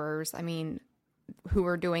hunter-gatherers, I mean, who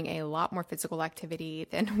were doing a lot more physical activity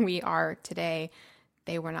than we are today,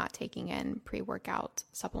 they were not taking in pre-workout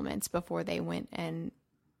supplements before they went and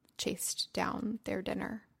chased down their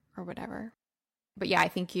dinner or whatever. But yeah, I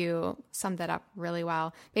think you summed that up really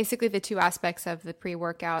well. Basically, the two aspects of the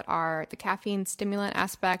pre-workout are the caffeine stimulant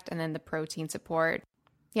aspect and then the protein support.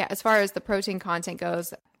 Yeah, as far as the protein content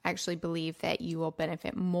goes, I actually believe that you will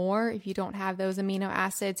benefit more if you don't have those amino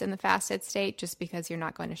acids in the fasted state, just because you're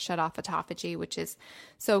not going to shut off autophagy, which is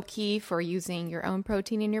so key for using your own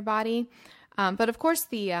protein in your body. But of course,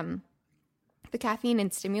 the the caffeine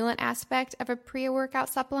and stimulant aspect of a pre-workout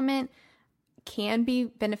supplement can be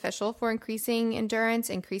beneficial for increasing endurance,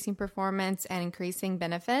 increasing performance, and increasing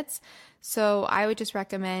benefits. So I would just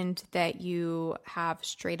recommend that you have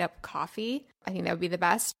straight up coffee. I think that would be the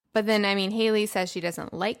best. But then, I mean, Haley says she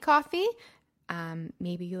doesn't like coffee.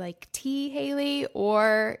 Maybe you like tea, Haley,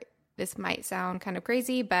 or this might sound kind of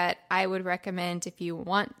crazy, but I would recommend if you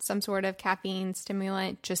want some sort of caffeine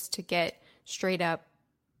stimulant, just to get straight up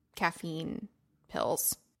caffeine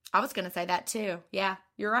pills. I was going to say that too. Yeah,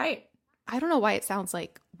 you're right. I don't know why it sounds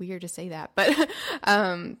like weird to say that, but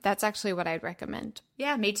that's actually what I'd recommend.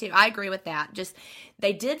 Yeah, me too. I agree with that. Just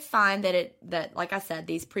they did find that like I said,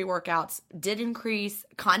 these pre-workouts did increase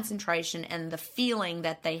concentration and the feeling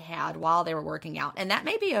that they had while they were working out. And that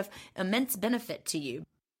may be of immense benefit to you.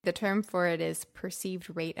 The term for it is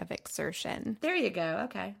perceived rate of exertion. There you go.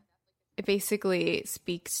 Okay. It basically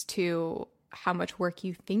speaks to how much work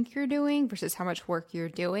you think you're doing versus how much work you're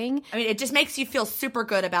doing. I mean, it just makes you feel super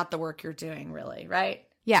good about the work you're doing, really, right?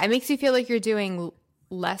 Yeah, it makes you feel like you're doing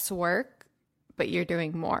less work, but you're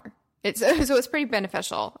doing more. So it's pretty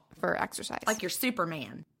beneficial for exercise. Like you're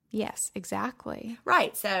Superman. Yes, exactly.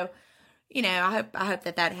 Right. So, I hope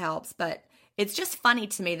that helps. But it's just funny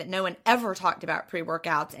to me that no one ever talked about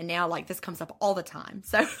pre-workouts, and now like this comes up all the time.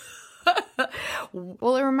 So,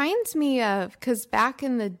 well, it reminds me of, because back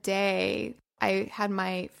in the day, I had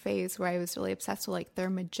my phase where I was really obsessed with like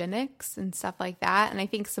thermogenics and stuff like that. And I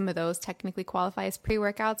think some of those technically qualify as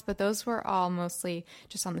pre-workouts, but those were all mostly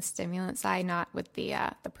just on the stimulant side, not with the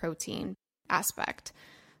protein aspect.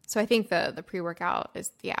 So I think the pre-workout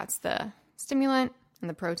is, it's the stimulant and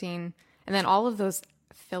the protein. And then all of those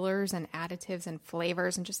fillers and additives and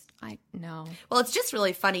flavors and just, I know. Well, it's just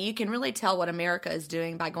really funny. You can really tell what America is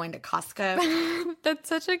doing by going to Costco. That's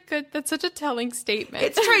such a telling statement.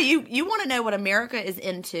 It's true. You want to know what America is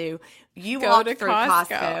into. You walk through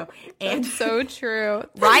Costco. And that's so true.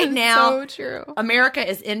 Right now, so true. America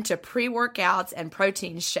is into pre-workouts and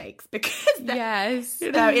protein shakes because yes.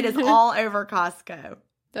 It is all over Costco.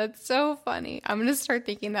 That's so funny. I'm going to start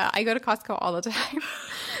thinking that. I go to Costco all the time.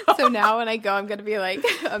 So now when I go, I'm going to be like,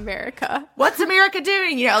 America. What's America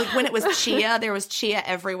doing? Like when it was chia, there was chia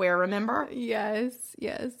everywhere, remember? Yes.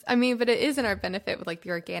 I mean, but it is in our benefit with like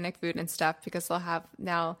the organic food and stuff, because they'll have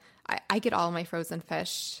now, I get all my frozen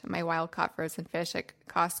fish, my wild caught frozen fish at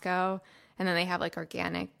Costco. And then they have like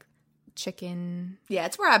organic chicken. Yeah,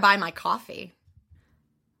 it's where I buy my coffee.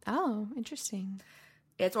 Oh, interesting.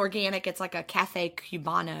 It's organic. It's like a Cafe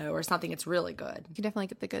Cubano or something. It's really good. You can definitely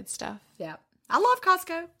get the good stuff. Yeah. I love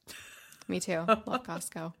Costco. Me too. Love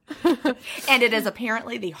Costco. And it is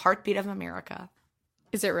apparently the heartbeat of America.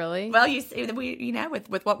 Is it really? Well, you see,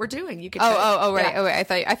 with what we're doing, you could. Right. Yeah. Oh, wait.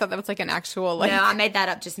 I thought that was like an actual. Like... No, I made that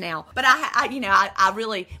up just now. But I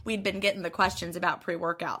really, we'd been getting the questions about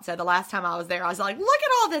pre-workout. So the last time I was there, I was like, look at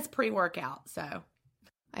all this pre-workout. So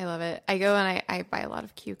I love it. I go and I buy a lot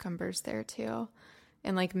of cucumbers there too.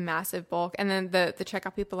 In like massive bulk. And then the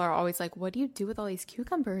checkout people are always like, what do you do with all these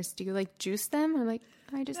cucumbers? Do you like juice them? I'm like,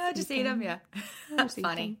 I just eat them. Yeah. That's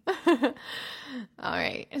funny. All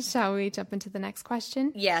right. Shall we jump into the next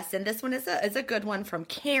question? Yes. And this one is a good one from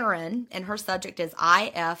Karen, and her subject is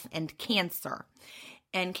IF and cancer.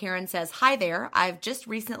 And Karen says, hi there. I've just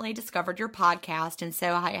recently discovered your podcast, and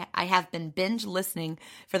so I have been binge listening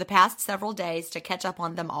for the past several days to catch up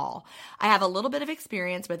on them all. I have a little bit of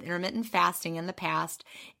experience with intermittent fasting in the past,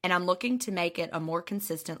 and I'm looking to make it a more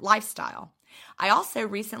consistent lifestyle. I also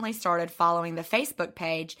recently started following the Facebook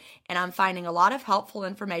page, and I'm finding a lot of helpful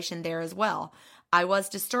information there as well. I was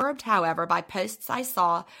disturbed, however, by posts I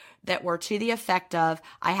saw that were to the effect of,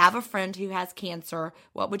 I have a friend who has cancer.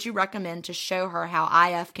 What would you recommend to show her how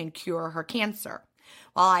IF can cure her cancer?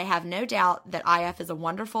 While I have no doubt that IF is a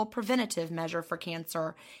wonderful preventative measure for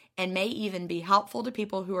cancer and may even be helpful to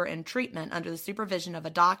people who are in treatment under the supervision of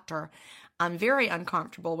a doctor, I'm very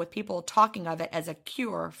uncomfortable with people talking of it as a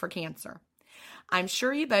cure for cancer. I'm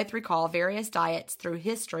sure you both recall various diets through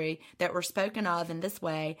history that were spoken of in this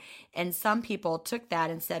way, and some people took that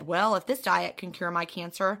and said, well, if this diet can cure my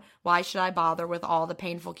cancer, why should I bother with all the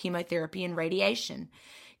painful chemotherapy and radiation?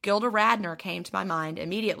 Gilda Radner came to my mind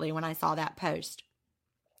immediately when I saw that post.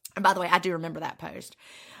 And by the way, I do remember that post.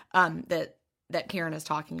 that Karen is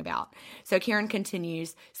talking about. So Karen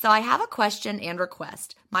continues, so I have a question and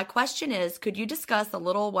request. My question is, could you discuss a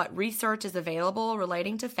little what research is available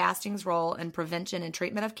relating to fasting's role in prevention and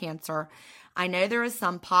treatment of cancer? I know there is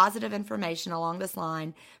some positive information along this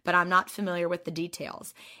line, but I'm not familiar with the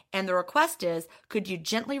details. And the request is, could you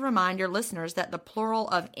gently remind your listeners that the plural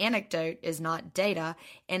of anecdote is not data,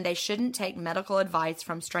 and they shouldn't take medical advice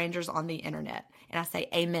from strangers on the internet? And I say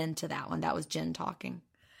amen to that one. That was Jen talking.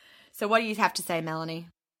 So what do you have to say, Melanie?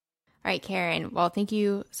 All right, Karen. Well, thank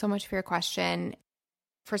you so much for your question.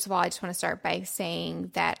 First of all, I just want to start by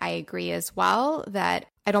saying that I agree as well that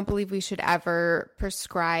I don't believe we should ever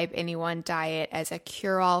prescribe any one diet as a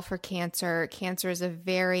cure-all for cancer. Cancer is a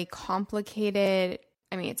very complicated,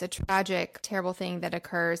 it's a tragic, terrible thing that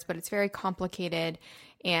occurs, but it's very complicated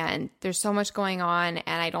and there's so much going on,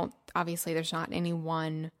 and obviously there's not any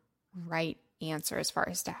one right answer as far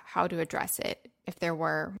as to how to address it. If there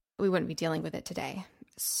were, we wouldn't be dealing with it today.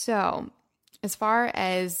 So as far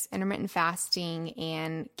as intermittent fasting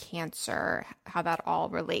and cancer, how that all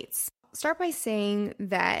relates, start by saying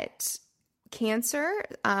that cancer,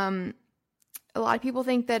 a lot of people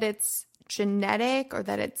think that it's genetic or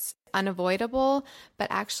that it's unavoidable, but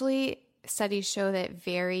actually studies show that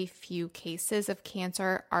very few cases of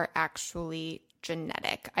cancer are actually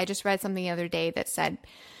genetic. I just read something the other day that said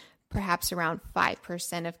perhaps around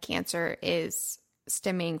 5% of cancer is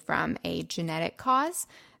stemming from a genetic cause.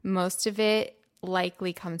 Most of it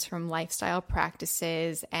likely comes from lifestyle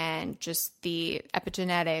practices and just the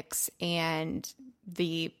epigenetics and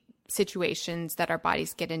the situations that our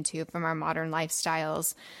bodies get into from our modern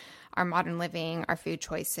lifestyles, our modern living, our food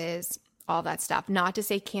choices, all that stuff. Not to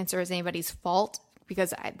say cancer is anybody's fault,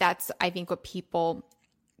 because that's, I think, what people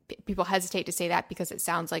hesitate to say that because it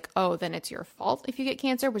sounds like, oh, then it's your fault if you get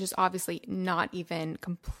cancer, which is obviously not even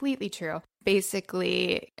completely true.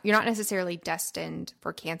 Basically, you're not necessarily destined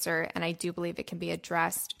for cancer, and I do believe it can be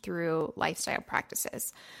addressed through lifestyle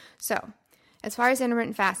practices. So, as far as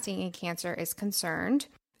intermittent fasting and cancer is concerned,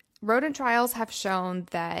 rodent trials have shown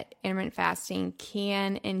that intermittent fasting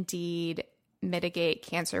can indeed mitigate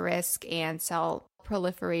cancer risk and cell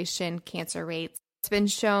proliferation cancer rates. It's been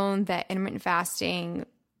shown that intermittent fasting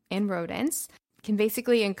in rodents can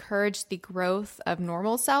basically encourage the growth of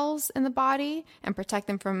normal cells in the body and protect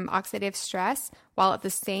them from oxidative stress, while at the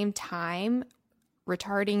same time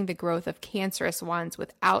retarding the growth of cancerous ones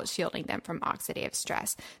without shielding them from oxidative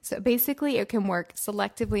stress. So basically, it can work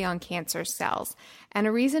selectively on cancer cells. And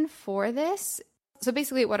a reason for this, so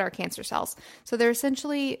basically, what are cancer cells? So they're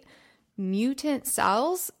essentially mutant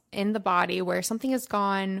cells in the body where something has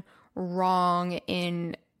gone wrong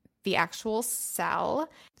in the actual cell.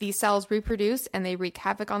 These cells reproduce and they wreak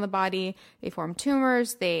havoc on the body. They form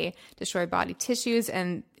tumors, they destroy body tissues,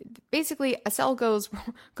 and basically a cell goes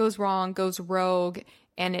wrong, goes rogue,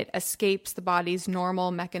 and it escapes the body's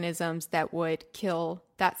normal mechanisms that would kill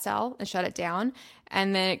that cell and shut it down.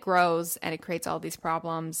 And then it grows and it creates all these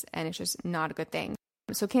problems, and it's just not a good thing.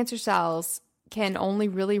 So cancer cells can only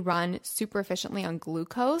really run super efficiently on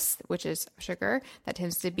glucose, which is sugar. That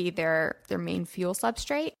tends to be their main fuel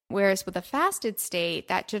substrate. Whereas with a fasted state,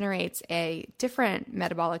 that generates a different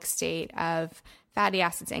metabolic state of fatty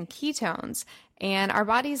acids and ketones. And our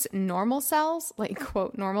body's normal cells, like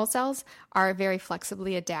quote normal cells, are very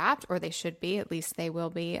flexibly adapt, or they should be, at least they will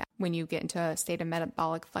be when you get into a state of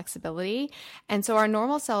metabolic flexibility. And so our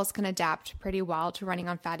normal cells can adapt pretty well to running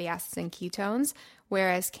on fatty acids and ketones,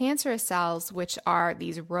 whereas cancerous cells, which are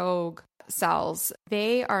these rogue cells,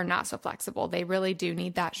 they are not so flexible. They really do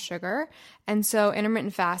need that sugar. And so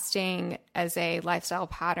intermittent fasting as a lifestyle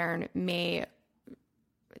pattern may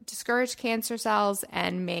discourage cancer cells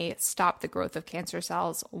and may stop the growth of cancer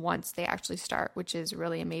cells once they actually start, which is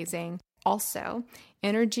really amazing. Also,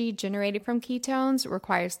 energy generated from ketones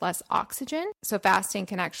requires less oxygen. So fasting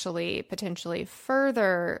can actually potentially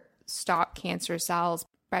further stop cancer cells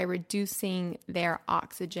by reducing their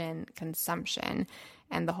oxygen consumption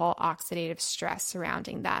and the whole oxidative stress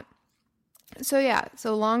surrounding that.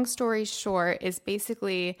 So long story short is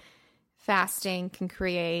basically fasting can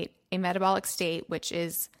create a metabolic state which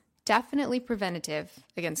is definitely preventative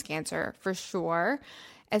against cancer for sure.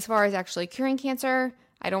 As far as actually curing cancer,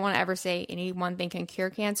 I don't want to ever say any one thing can cure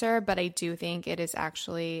cancer, but I do think it is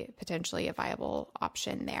actually potentially a viable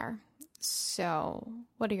option there. So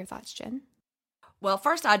what are your thoughts, Jen? Well,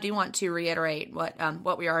 first, I do want to reiterate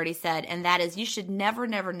what we already said, and that is you should never,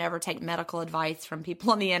 never, never take medical advice from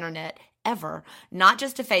people on the internet, ever. Not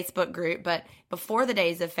just a Facebook group, but before the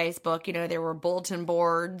days of Facebook, there were bulletin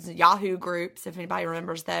boards, Yahoo groups, if anybody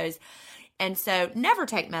remembers those. And so never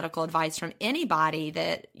take medical advice from anybody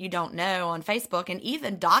that you don't know on Facebook. And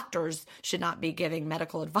even doctors should not be giving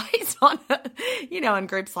medical advice on, in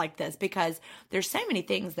groups like this, because there's so many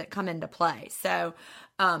things that come into play. So,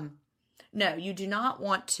 no, you do not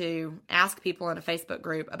want to ask people in a Facebook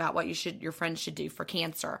group about what your friends should do for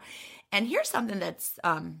cancer. And here's something that's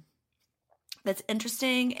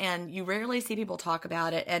interesting, and you rarely see people talk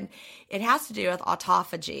about it, and it has to do with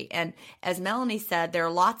autophagy. And as Melanie said, there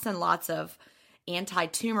are lots and lots of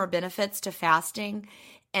anti-tumor benefits to fasting,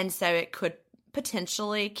 and so it could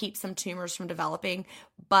potentially keep some tumors from developing.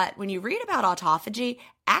 But when you read about autophagy,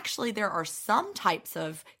 actually there are some types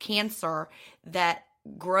of cancer that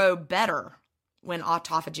grow better when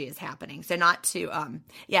autophagy is happening. So not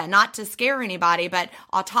to scare anybody, but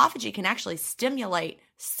autophagy can actually stimulate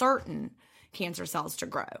certain cancer cells to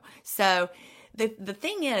grow. So the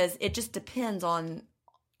thing is, it just depends on,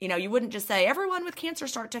 you wouldn't just say everyone with cancer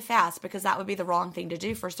start to fast, because that would be the wrong thing to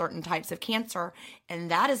do for certain types of cancer. And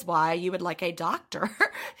that is why you would like a doctor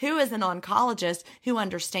who is an oncologist who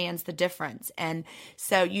understands the difference. And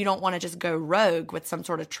so you don't want to just go rogue with some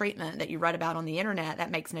sort of treatment that you read about on the internet.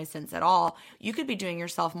 That makes no sense at all. You could be doing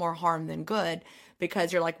yourself more harm than good,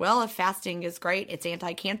 because you're like, well, if fasting is great, it's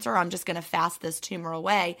anti-cancer, I'm just going to fast this tumor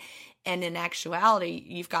away. And in actuality,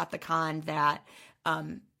 you've got the kind that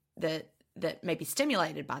may be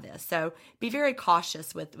stimulated by this. So be very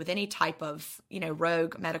cautious with any type of,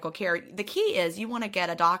 rogue medical care. The key is you want to get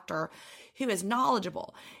a doctor who is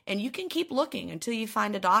knowledgeable, and you can keep looking until you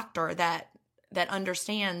find a doctor that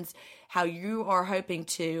understands how you are hoping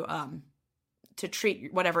to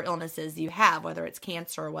treat whatever illnesses you have, whether it's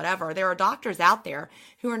cancer or whatever. There are doctors out there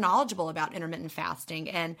who are knowledgeable about intermittent fasting,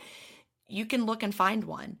 and you can look and find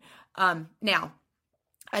one. Now,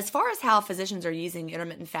 as far as how physicians are using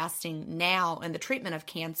intermittent fasting now in the treatment of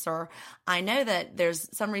cancer, I know that there's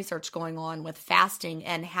some research going on with fasting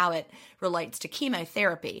and how it relates to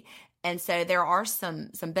chemotherapy. And so there are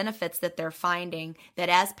some benefits that they're finding, that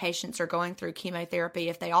as patients are going through chemotherapy,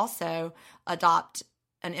 if they also adopt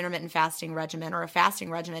an intermittent fasting regimen or a fasting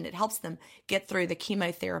regimen, it helps them get through the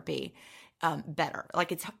chemotherapy better.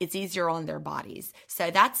 Like it's easier on their bodies. So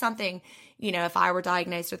that's something, if I were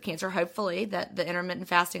diagnosed with cancer, hopefully that the intermittent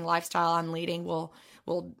fasting lifestyle I'm leading will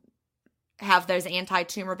have those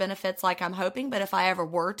anti-tumor benefits like I'm hoping. But if I ever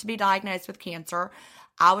were to be diagnosed with cancer,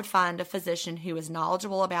 I would find a physician who is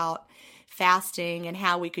knowledgeable about fasting and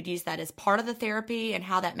how we could use that as part of the therapy and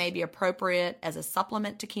how that may be appropriate as a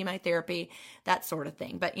supplement to chemotherapy, that sort of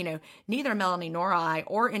thing. But, neither Melanie nor I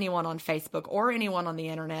or anyone on Facebook or anyone on the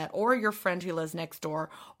internet or your friend who lives next door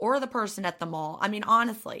or the person at the mall, I mean,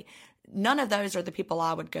 honestly, none of those are the people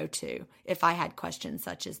I would go to if I had questions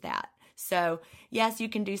such as that. So yes, you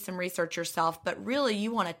can do some research yourself, but really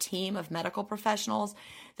you want a team of medical professionals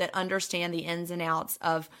that understand the ins and outs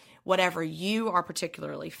of whatever you are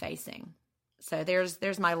particularly facing. So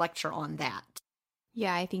there's my lecture on that.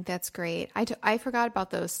 Yeah, I think that's great. I forgot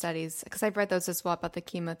about those studies because I've read those as well, about the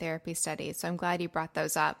chemotherapy studies. So I'm glad you brought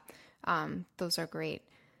those up. Those are great.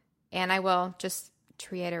 And I will just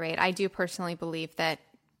to reiterate, I do personally believe that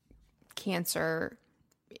cancer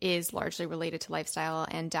is largely related to lifestyle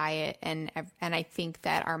and diet. And I think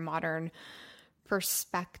that our modern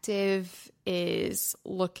perspective is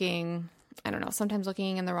sometimes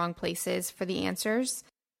looking in the wrong places for the answers.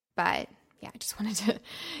 But yeah, I just wanted to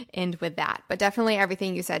end with that. But definitely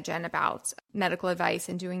everything you said, Jen, about medical advice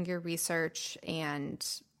and doing your research and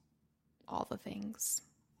all the things.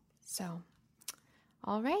 So,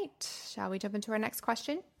 all right. Shall we jump into our next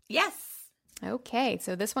question? Yes. Okay.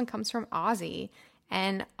 So this one comes from Ozzy.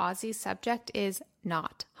 And Ozzy's subject is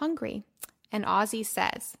not hungry. And Ozzy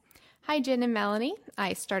says, "Hi, Jen and Melanie.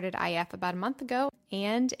 I started IF about a month ago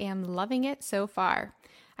and am loving it so far.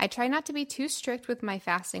 I try not to be too strict with my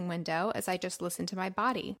fasting window as I just listen to my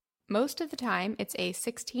body. Most of the time, it's a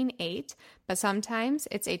 16-8, but sometimes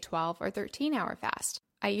it's a 12 or 13-hour fast.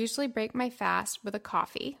 I usually break my fast with a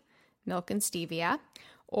coffee, milk and stevia,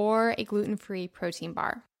 or a gluten-free protein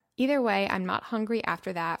bar. Either way, I'm not hungry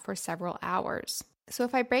after that for several hours. So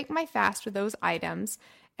if I break my fast with those items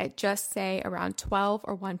at just say around 12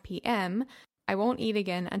 or 1 p.m., I won't eat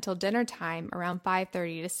again until dinner time around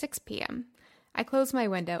 5:30 to 6 p.m. I close my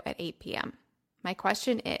window at 8 p.m. My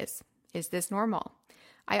question is this normal?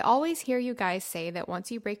 I always hear you guys say that once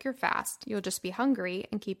you break your fast, you'll just be hungry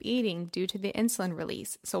and keep eating due to the insulin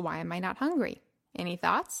release. So why am I not hungry? Any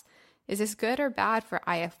thoughts? Is this good or bad for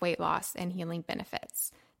IF weight loss and healing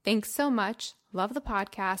benefits? Thanks so much. Love the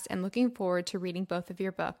podcast and looking forward to reading both of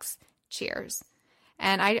your books. Cheers."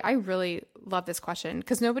 And I really love this question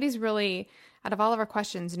because nobody's really out of all of our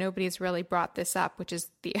questions, nobody's really brought this up, which is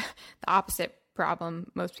the opposite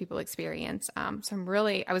problem most people experience. So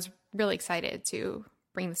I was really excited to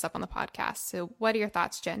bring this up on the podcast. So what are your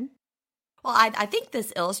thoughts, Jen? Well, I think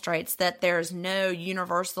this illustrates that there's no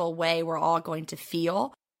universal way we're all going to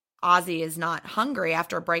feel. Ozzy is not hungry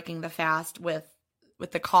after breaking the fast with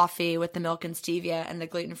the coffee, with the milk and stevia, and the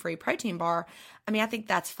gluten-free protein bar. I mean, I think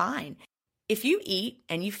that's fine. If you eat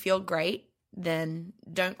and you feel great, then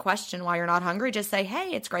don't question why you're not hungry. Just say,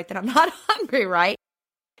 hey, it's great that I'm not hungry, right?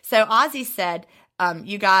 So Ozzy said,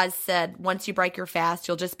 you guys said once you break your fast,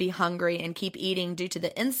 you'll just be hungry and keep eating due to the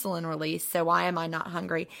insulin release. So why am I not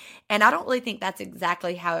hungry? And I don't really think that's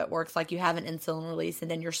exactly how it works. Like you have an insulin release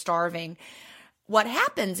and then you're starving. What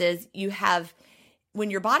happens is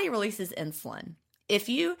when your body releases insulin, if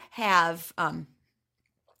you have,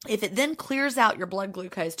 if it then clears out your blood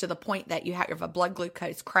glucose to the point that you have a blood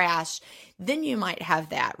glucose crash, then you might have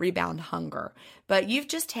that rebound hunger. But you've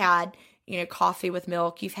just had coffee with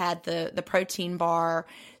milk, you've had the protein bar.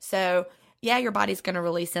 So yeah, your body's going to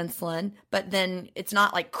release insulin, but then it's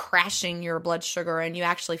not like crashing your blood sugar and you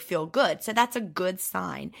actually feel good. So that's a good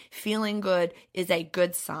sign. Feeling good is a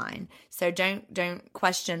good sign. So don't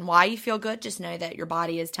question why you feel good. Just know that your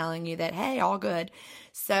body is telling you that, hey, all good.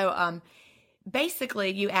 So,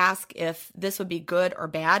 basically, you ask if this would be good or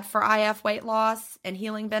bad for IF weight loss and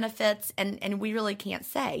healing benefits, and we really can't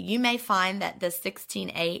say. You may find that the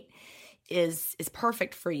 16-8 is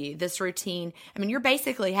perfect for you. This routine, I mean, you're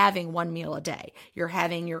basically having one meal a day. You're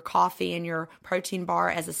having your coffee and your protein bar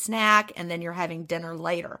as a snack, and then you're having dinner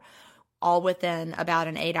later, all within about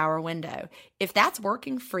an 8-hour window. If that's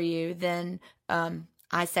working for you, then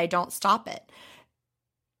I say don't stop it.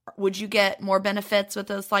 Would you get more benefits with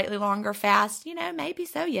a slightly longer fast? Maybe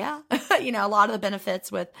so, yeah. A lot of the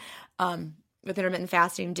benefits with intermittent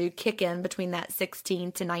fasting do kick in between that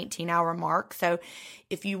 16 to 19 hour mark. So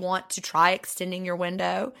if you want to try extending your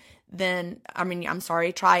window,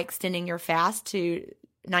 try extending your fast to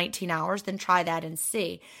 19 hours, then try that and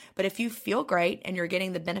see. But if you feel great and you're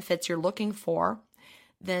getting the benefits you're looking for,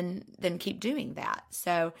 then keep doing that.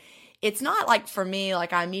 So it's not like for me,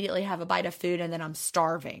 like I immediately have a bite of food and then I'm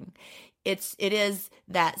starving. It is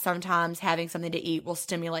that sometimes having something to eat will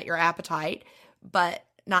stimulate your appetite, but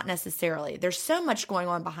not necessarily. There's so much going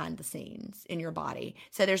on behind the scenes in your body.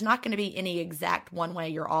 So there's not going to be any exact one way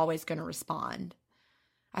you're always going to respond.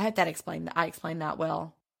 I hope I explained that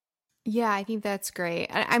well. Yeah, I think that's great.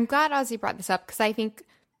 I'm glad Ozzy brought this up because I think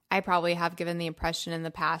I probably have given the impression in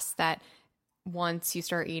the past that once you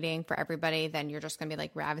start eating for everybody, then you're just going to be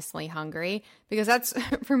like ravenously hungry, because that's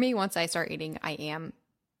for me. Once I start eating, I am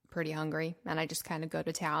pretty hungry and I just kind of go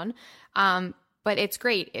to town. But it's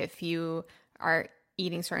great if you are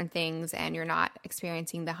eating certain things and you're not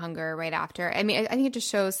experiencing the hunger right after. I mean, I think it just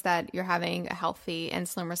shows that you're having a healthy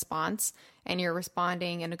insulin response and you're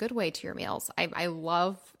responding in a good way to your meals. I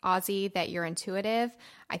love, Ozzy, that you're intuitive.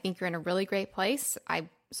 I think you're in a really great place.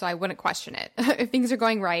 So I wouldn't question it. If things are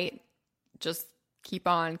going right, just keep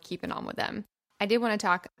on keeping on with them. I did want to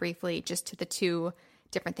talk briefly just to the two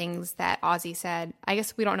different things that Ozzy said. I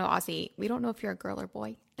guess we don't know, Ozzy. We don't know if you're a girl or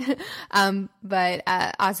boy. But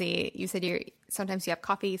Ozzy, you said sometimes you have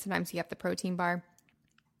coffee, sometimes you have the protein bar.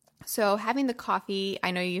 So having the coffee, I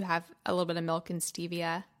know you have a little bit of milk and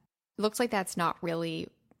stevia. It looks like that's not really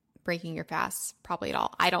breaking your fast probably at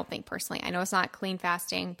all. I don't think personally. I know it's not clean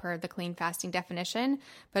fasting per the clean fasting definition,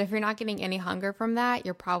 but if you're not getting any hunger from that,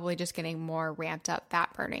 you're probably just getting more ramped up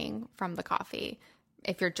fat burning from the coffee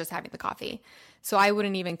if you're just having the coffee. So I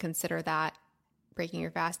wouldn't even consider that breaking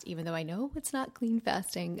your fast, even though I know it's not clean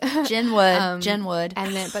fasting. Jen would.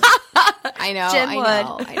 And then, but I know, Jen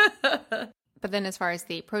would. But then as far as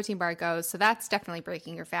the protein bar goes, so that's definitely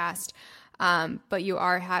breaking your fast. But you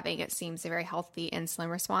are having, it seems, a very healthy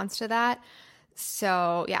insulin response to that.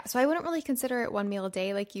 So yeah, so I wouldn't really consider it one meal a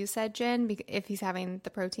day, like you said, Jen, if he's having the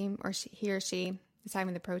protein, or he or she is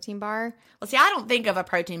having the protein bar. Well, see, I don't think of a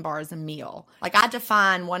protein bar as a meal. Like I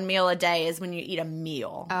define one meal a day as when you eat a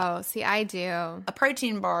meal. Oh, see, I do. A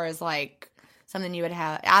protein bar is like something you would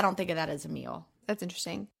have. I don't think of that as a meal. That's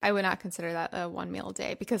interesting. I would not consider that a one meal a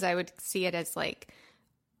day because I would see it as like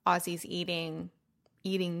Ozzy's eating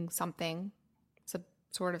something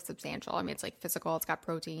sort of substantial. I mean, it's like physical. It's got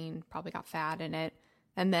protein, probably got fat in it,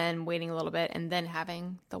 and then waiting a little bit and then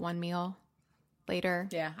having the one meal later.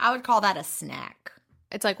 Yeah, I would call that a snack.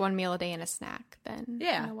 It's like one meal a day and a snack then.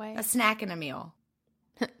 Yeah, in a way. A snack and a meal.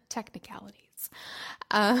 Technicalities.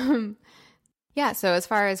 Yeah, so as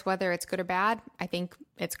far as whether it's good or bad, I think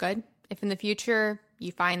it's good. If in the future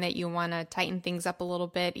you find that you want to tighten things up a little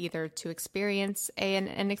bit, either to experience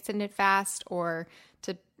an extended fast or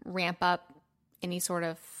to ramp up any sort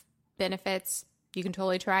of benefits, you can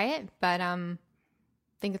totally try it. But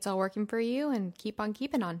think it's all working for you and keep on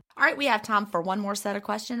keeping on. All right, we have time for one more set of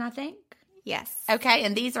questions, I think. Yes. Okay,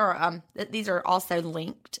 and these are also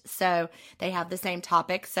linked, so they have the same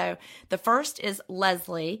topic. So the first is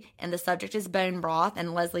Leslie, and the subject is bone broth,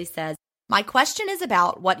 and Leslie says, "My question is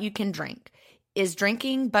about what you can drink. Is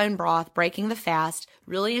drinking bone broth breaking the fast?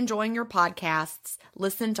 Really enjoying your podcasts.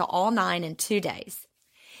 Listen to all 9 in 2 days."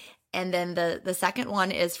 And then the second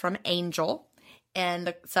one is from Angel, and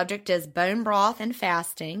the subject is bone broth and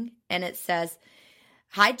fasting. And it says,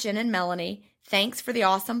 "Hi, Jen and Melanie. Thanks for the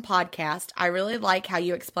awesome podcast. I really like how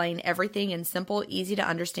you explain everything in simple, easy to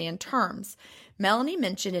understand terms. Melanie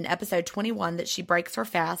mentioned in episode 21 that she breaks her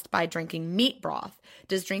fast by drinking meat broth.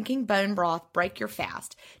 Does drinking bone broth break your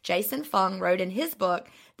fast? Jason Fung wrote in his book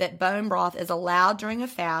that bone broth is allowed during a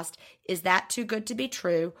fast. Is that too good to be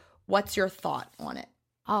true? What's your thought on it?"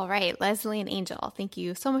 All right, Leslie and Angel, thank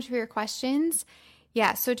you so much for your questions.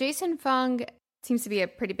 Yeah, so Jason Fung seems to be a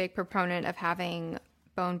pretty big proponent of having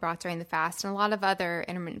bone broth during the fast, and a lot of other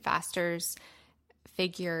intermittent fasters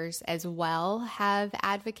figures as well have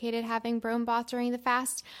advocated having bone broth during the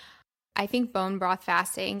fast. I think bone broth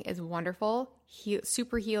fasting is wonderful,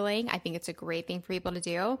 super healing. I think it's a great thing for people to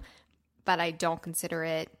do, but I don't consider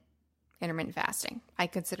it intermittent fasting. I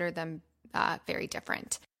consider them very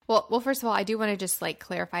different. Well, first of all, I do want to just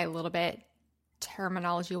clarify a little bit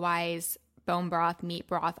terminology-wise, bone broth, meat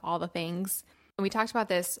broth, all the things. And we talked about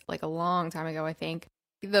this a long time ago, I think.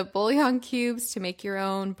 The bouillon cubes to make your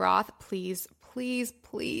own broth, please, please,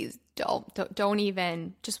 please don't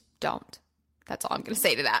even, just don't. That's all I'm going to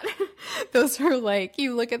say to that. Those are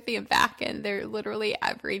you look at the back and they're literally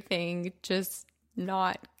everything just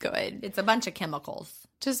not good. It's a bunch of chemicals.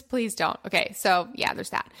 Just please don't. Okay, so yeah,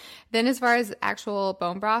 there's that. Then as far as actual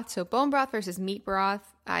bone broth, so bone broth versus meat broth,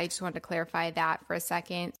 I just wanted to clarify that for a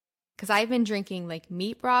second. Because I've been drinking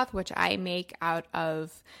meat broth, which I make out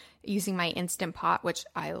of using my Instant Pot, which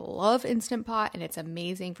I love Instant Pot, and it's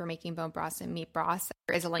amazing for making bone broths and meat broths.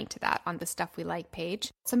 There is a link to that on the Stuff We Like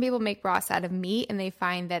page. Some people make broths out of meat, and they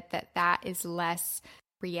find that is less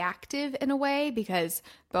reactive in a way because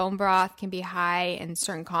bone broth can be high in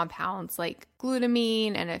certain compounds like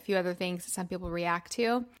glutamine and a few other things that some people react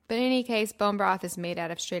to. But in any case, bone broth is made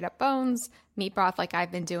out of straight up bones. Meat broth, like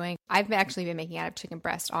I've been doing, I've actually been making out of chicken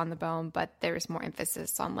breast on the bone, but there's more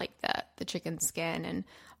emphasis on the chicken skin and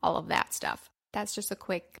all of that stuff. That's just a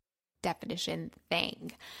quick definition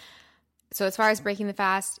thing. So as far as breaking the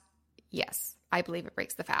fast, yes, I believe it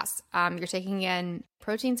breaks the fast. You're taking in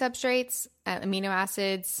protein substrates, amino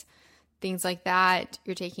acids, things like that.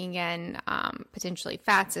 You're taking in potentially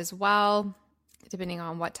fats as well, depending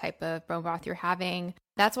on what type of bone broth you're having.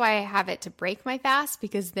 That's why I have it to break my fast,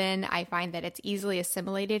 because then I find that it's easily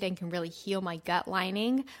assimilated and can really heal my gut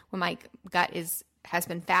lining when my gut has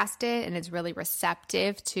been fasted and is really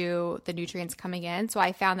receptive to the nutrients coming in. So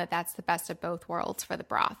I found that that's the best of both worlds for the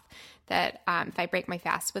broth. That if I break my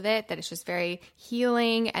fast with it, that it's just very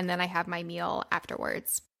healing, and then I have my meal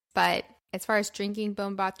afterwards. But as far as drinking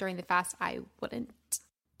bone broth during the fast, I wouldn't,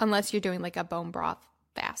 unless you're doing a bone broth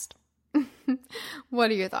fast.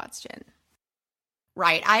 What are your thoughts, Jen?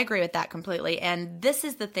 Right. I agree with that completely. And this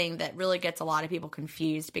is the thing that really gets a lot of people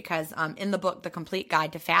confused because in the book, The Complete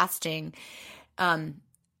Guide to Fasting,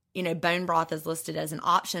 bone broth is listed as an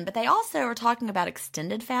option, but they also are talking about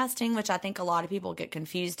extended fasting, which I think a lot of people get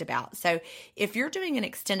confused about. So if you're doing an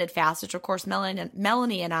extended fast, which of course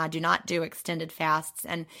Melanie and I do not do extended fasts,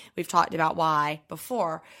 and we've talked about why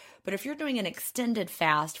before, but if you're doing an extended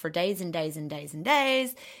fast for days and days and days and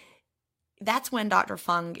days, that's when Dr.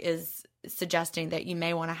 Fung is suggesting that you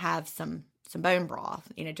may want to have some bone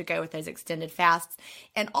broth, to go with those extended fasts.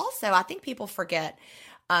 And also, I think people forget,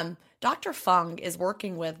 Dr. Fung is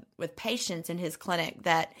working with patients in his clinic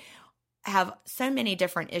that have so many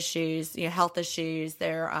different issues, health issues.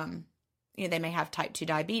 They're, they may have type 2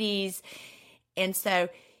 diabetes. And so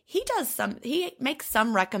he makes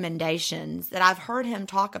some recommendations that I've heard him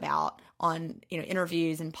talk about on,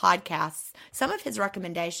 interviews and podcasts. Some of his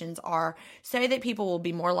recommendations are so that people will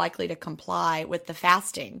be more likely to comply with the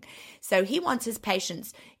fasting. So he wants his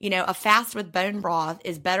patients, a fast with bone broth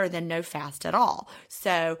is better than no fast at all.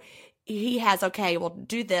 So he has, okay, well,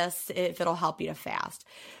 do this if it'll help you to fast.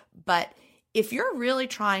 But if you're really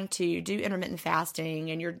trying to do intermittent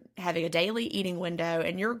fasting and you're having a daily eating window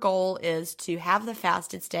and your goal is to have the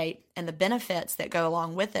fasted state and the benefits that go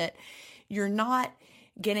along with it, you're not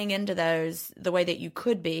getting into those the way that you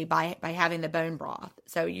could be by having the bone broth.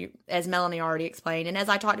 So you, as Melanie already explained, and as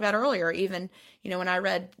I talked about earlier, even, when I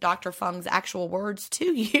read Dr. Fung's actual words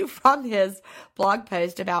to you from his blog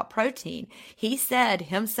post about protein, he said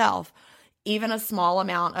himself, even a small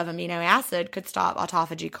amount of amino acid could stop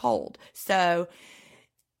autophagy cold. So,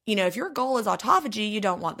 if your goal is autophagy, you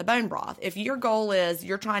don't want the bone broth. If your goal is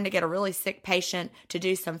you're trying to get a really sick patient to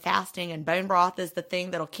do some fasting and bone broth is the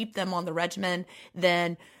thing that'll keep them on the regimen,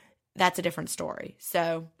 then that's a different story.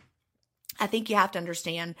 So I think you have to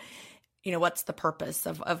understand, what's the purpose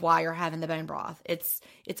of why you're having the bone broth. It's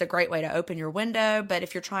a great way to open your window, but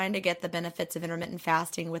if you're trying to get the benefits of intermittent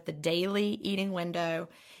fasting with the daily eating window,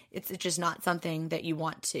 it's just not something that you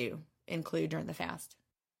want to include during the fast.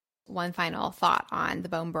 One final thought on the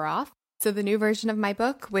bone broth. So the new version of my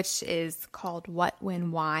book, which is called What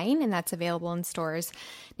When Wine, and that's available in stores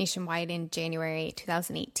nationwide in January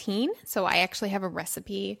 2018. So I actually have a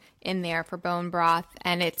recipe in there for bone broth,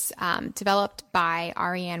 and it's developed by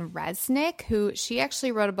Ariane Resnick, who she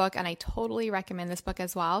actually wrote a book, and I totally recommend this book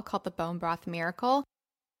as well, called The Bone Broth Miracle.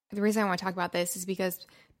 The reason I want to talk about this is because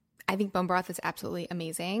I think bone broth is absolutely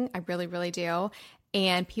amazing. I really, really do.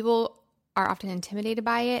 And people are often intimidated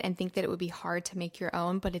by it and think that it would be hard to make your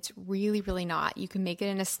own, but it's really, really not. You can make it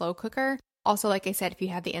in a slow cooker. Also, like I said, if you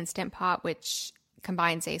have the Instant Pot, which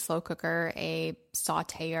combines a slow cooker, a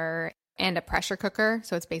sauteer, and a pressure cooker,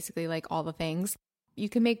 so it's basically like all the things, you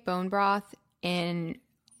can make bone broth in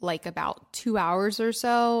like about 2 hours or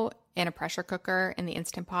so in a pressure cooker in the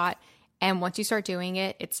Instant Pot. And once you start doing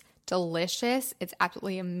it, it's delicious. It's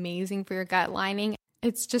absolutely amazing for your gut lining.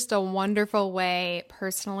 It's just a wonderful way,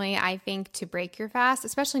 personally, I think, to break your fast,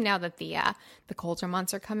 especially now that the colder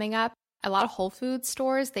months are coming up. A lot of Whole Foods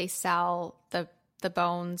stores, they sell the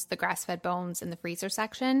bones, the grass-fed bones in the freezer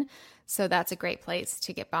section. So that's a great place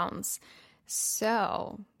to get bones.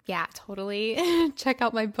 So yeah, totally check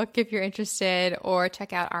out my book if you're interested, or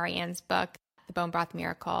check out Ariane's book, The Bone Broth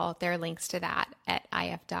Miracle. There are links to that at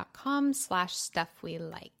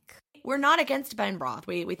if.com/stuffwelike. We're not against bone broth.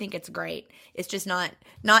 We think it's great. It's just not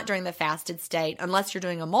during the fasted state, unless you're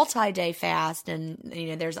doing a multi-day fast and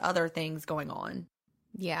there's other things going on.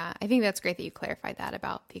 Yeah, I think that's great that you clarified that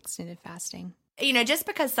about the extended fasting. Just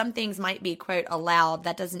because some things might be, quote, allowed,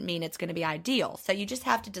 that doesn't mean it's going to be ideal. So you just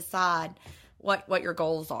have to decide what your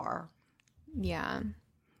goals are. Yeah.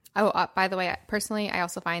 Oh, by the way, personally, I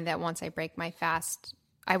also find that once I break my fast,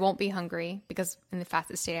 I won't be hungry, because in the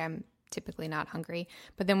fasted state, I'm typically not hungry.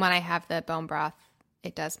 But then when I have the bone broth,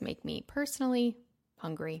 it does make me personally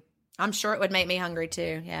hungry. I'm sure it would make me hungry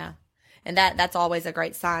too. Yeah. And that's always a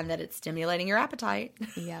great sign that it's stimulating your appetite.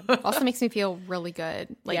 Yeah. Also makes me feel really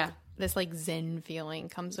good. This zen feeling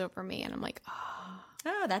comes over me, and I'm like,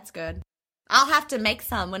 oh, that's good. I'll have to make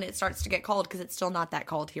some when it starts to get cold, because it's still not that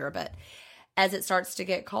cold here. But as it starts to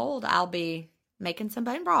get cold, I'll be making some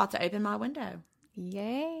bone broth to open my window.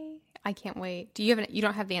 Yay. I can't wait. You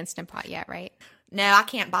don't have the Instant Pot yet, right? No, I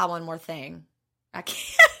can't buy one more thing. I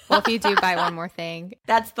can't. Well, if you do buy one more thing.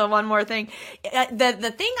 That's the one more thing.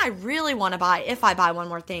 The thing I really want to buy, if I buy one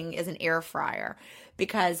more thing, is an air fryer,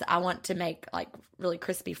 because I want to make like really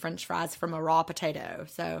crispy French fries from a raw potato.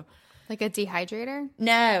 So, like a dehydrator?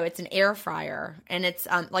 No, it's an air fryer, and it's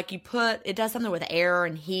like it does something with air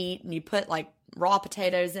and heat, and you put like raw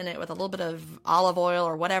potatoes in it with a little bit of olive oil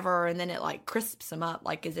or whatever, and then it like crisps them up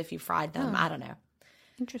like as if you fried them. I don't know.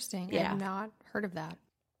 Interesting. Yeah. I have not heard of that.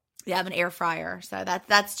 Yeah, I have an air fryer, so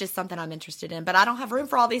that's just something I'm interested in. But I don't have room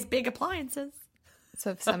for all these big appliances.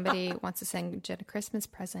 So if somebody wants to send Jen a Christmas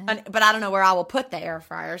present, but I don't know where I will put the air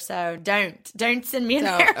fryer, so don't send me an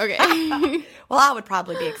air. Okay. Well, I would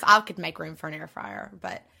probably be. I could make room for an air fryer,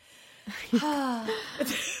 but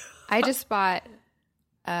I just bought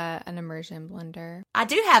an immersion blender. I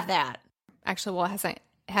do have that. Actually, well, it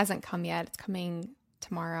hasn't come yet. It's coming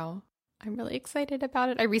tomorrow. I'm really excited about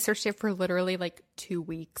it. I researched it for literally like 2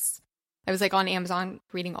 weeks. I was like on Amazon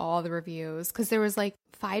reading all the reviews, because there was like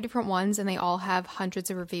 5 different ones, and they all have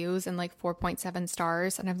hundreds of reviews and like 4.7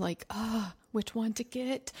 stars. And I'm like, which one to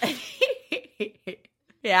get?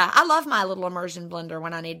 Yeah, I love my little immersion blender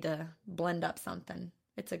when I need to blend up something.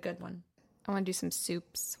 It's a good one. I want to do some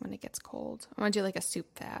soups when it gets cold. I want to do like a soup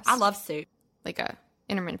fast. I love soup. Like a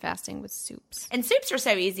intermittent fasting with soups. And soups are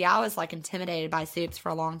so easy. I was like intimidated by soups for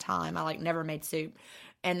a long time. I like never made soup.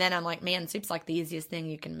 And then I'm like, man, soup's like the easiest thing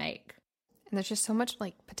you can make. And there's just so much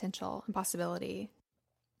like potential and possibility.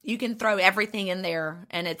 You can throw everything in there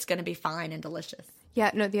and it's going to be fine and delicious.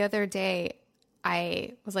 Yeah, no, the other day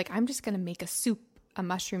I was like, I'm just going to make a soup a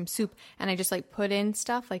mushroom soup, and I just like put in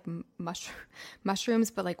stuff like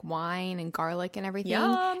mushrooms, but like wine and garlic and everything.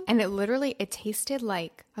 Yum. And it tasted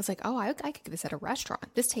like, I was like, oh, I could get this at a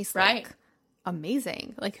restaurant. This tastes like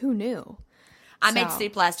amazing. Like, who knew? I made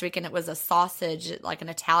soup last week, and it was a sausage, like an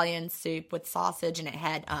Italian soup with sausage, and it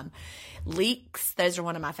had leeks. Those are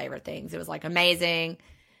one of my favorite things. It was like amazing.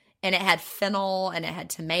 And it had fennel, and it had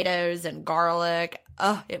tomatoes and garlic.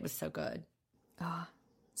 Oh, it was so good. Oh,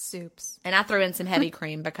 soups. And I threw in some heavy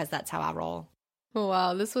cream because that's how I roll.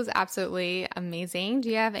 Well, this was absolutely amazing. Do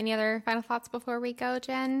you have any other final thoughts before we go,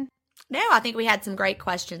 Jen? No, I think we had some great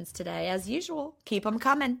questions today, as usual. Keep them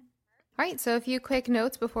coming. All right, so a few quick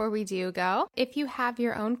notes before we do go. If you have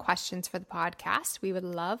your own questions for the podcast, we would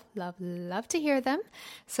love, love, love to hear them.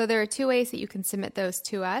 So there are 2 ways that you can submit those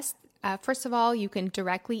to us. First of all, you can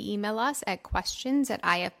directly email us at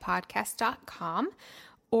questions@ifpodcast.com,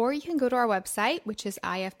 or you can go to our website, which is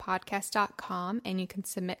ifpodcast.com, and you can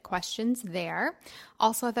submit questions there.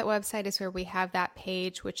 Also at that website is where we have that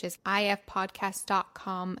page, which is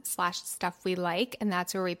ifpodcast.com/stuff-we-like, and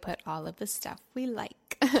that's where we put all of the stuff we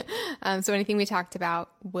like. So anything we talked about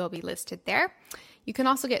will be listed there. You can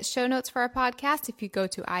also get show notes for our podcast if you go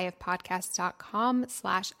to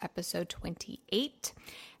ifpodcast.com/episode 28.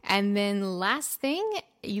 And then last thing,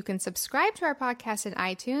 you can subscribe to our podcast in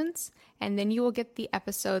iTunes, and then you will get the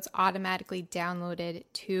episodes automatically downloaded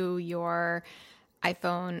to your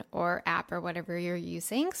iPhone or app or whatever you're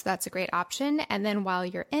using. So that's a great option. And then while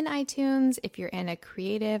you're in iTunes, if you're in a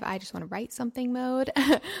creative, I just want to write something mode,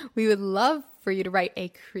 we would love for you to write a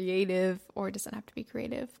creative, or it doesn't have to be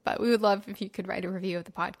creative, but we would love if you could write a review of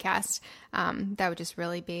the podcast. That would just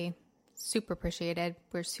really be super appreciated.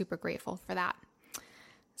 We're super grateful for that.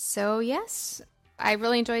 So yes, I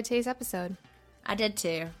really enjoyed today's episode. I did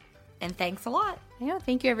too. And thanks a lot. I know.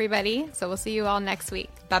 Thank you, everybody. So we'll see you all next week.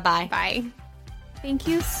 Bye-bye. Bye. Thank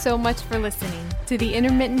you so much for listening to the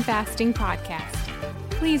Intermittent Fasting Podcast.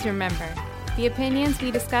 Please remember, the opinions we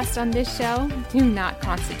discussed on this show do not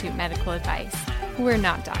constitute medical advice. We're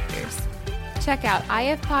not doctors. Check out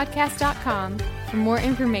ifpodcast.com for more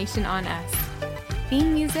information on us.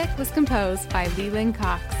 Theme music was composed by Leland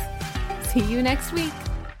Cox. See you next week.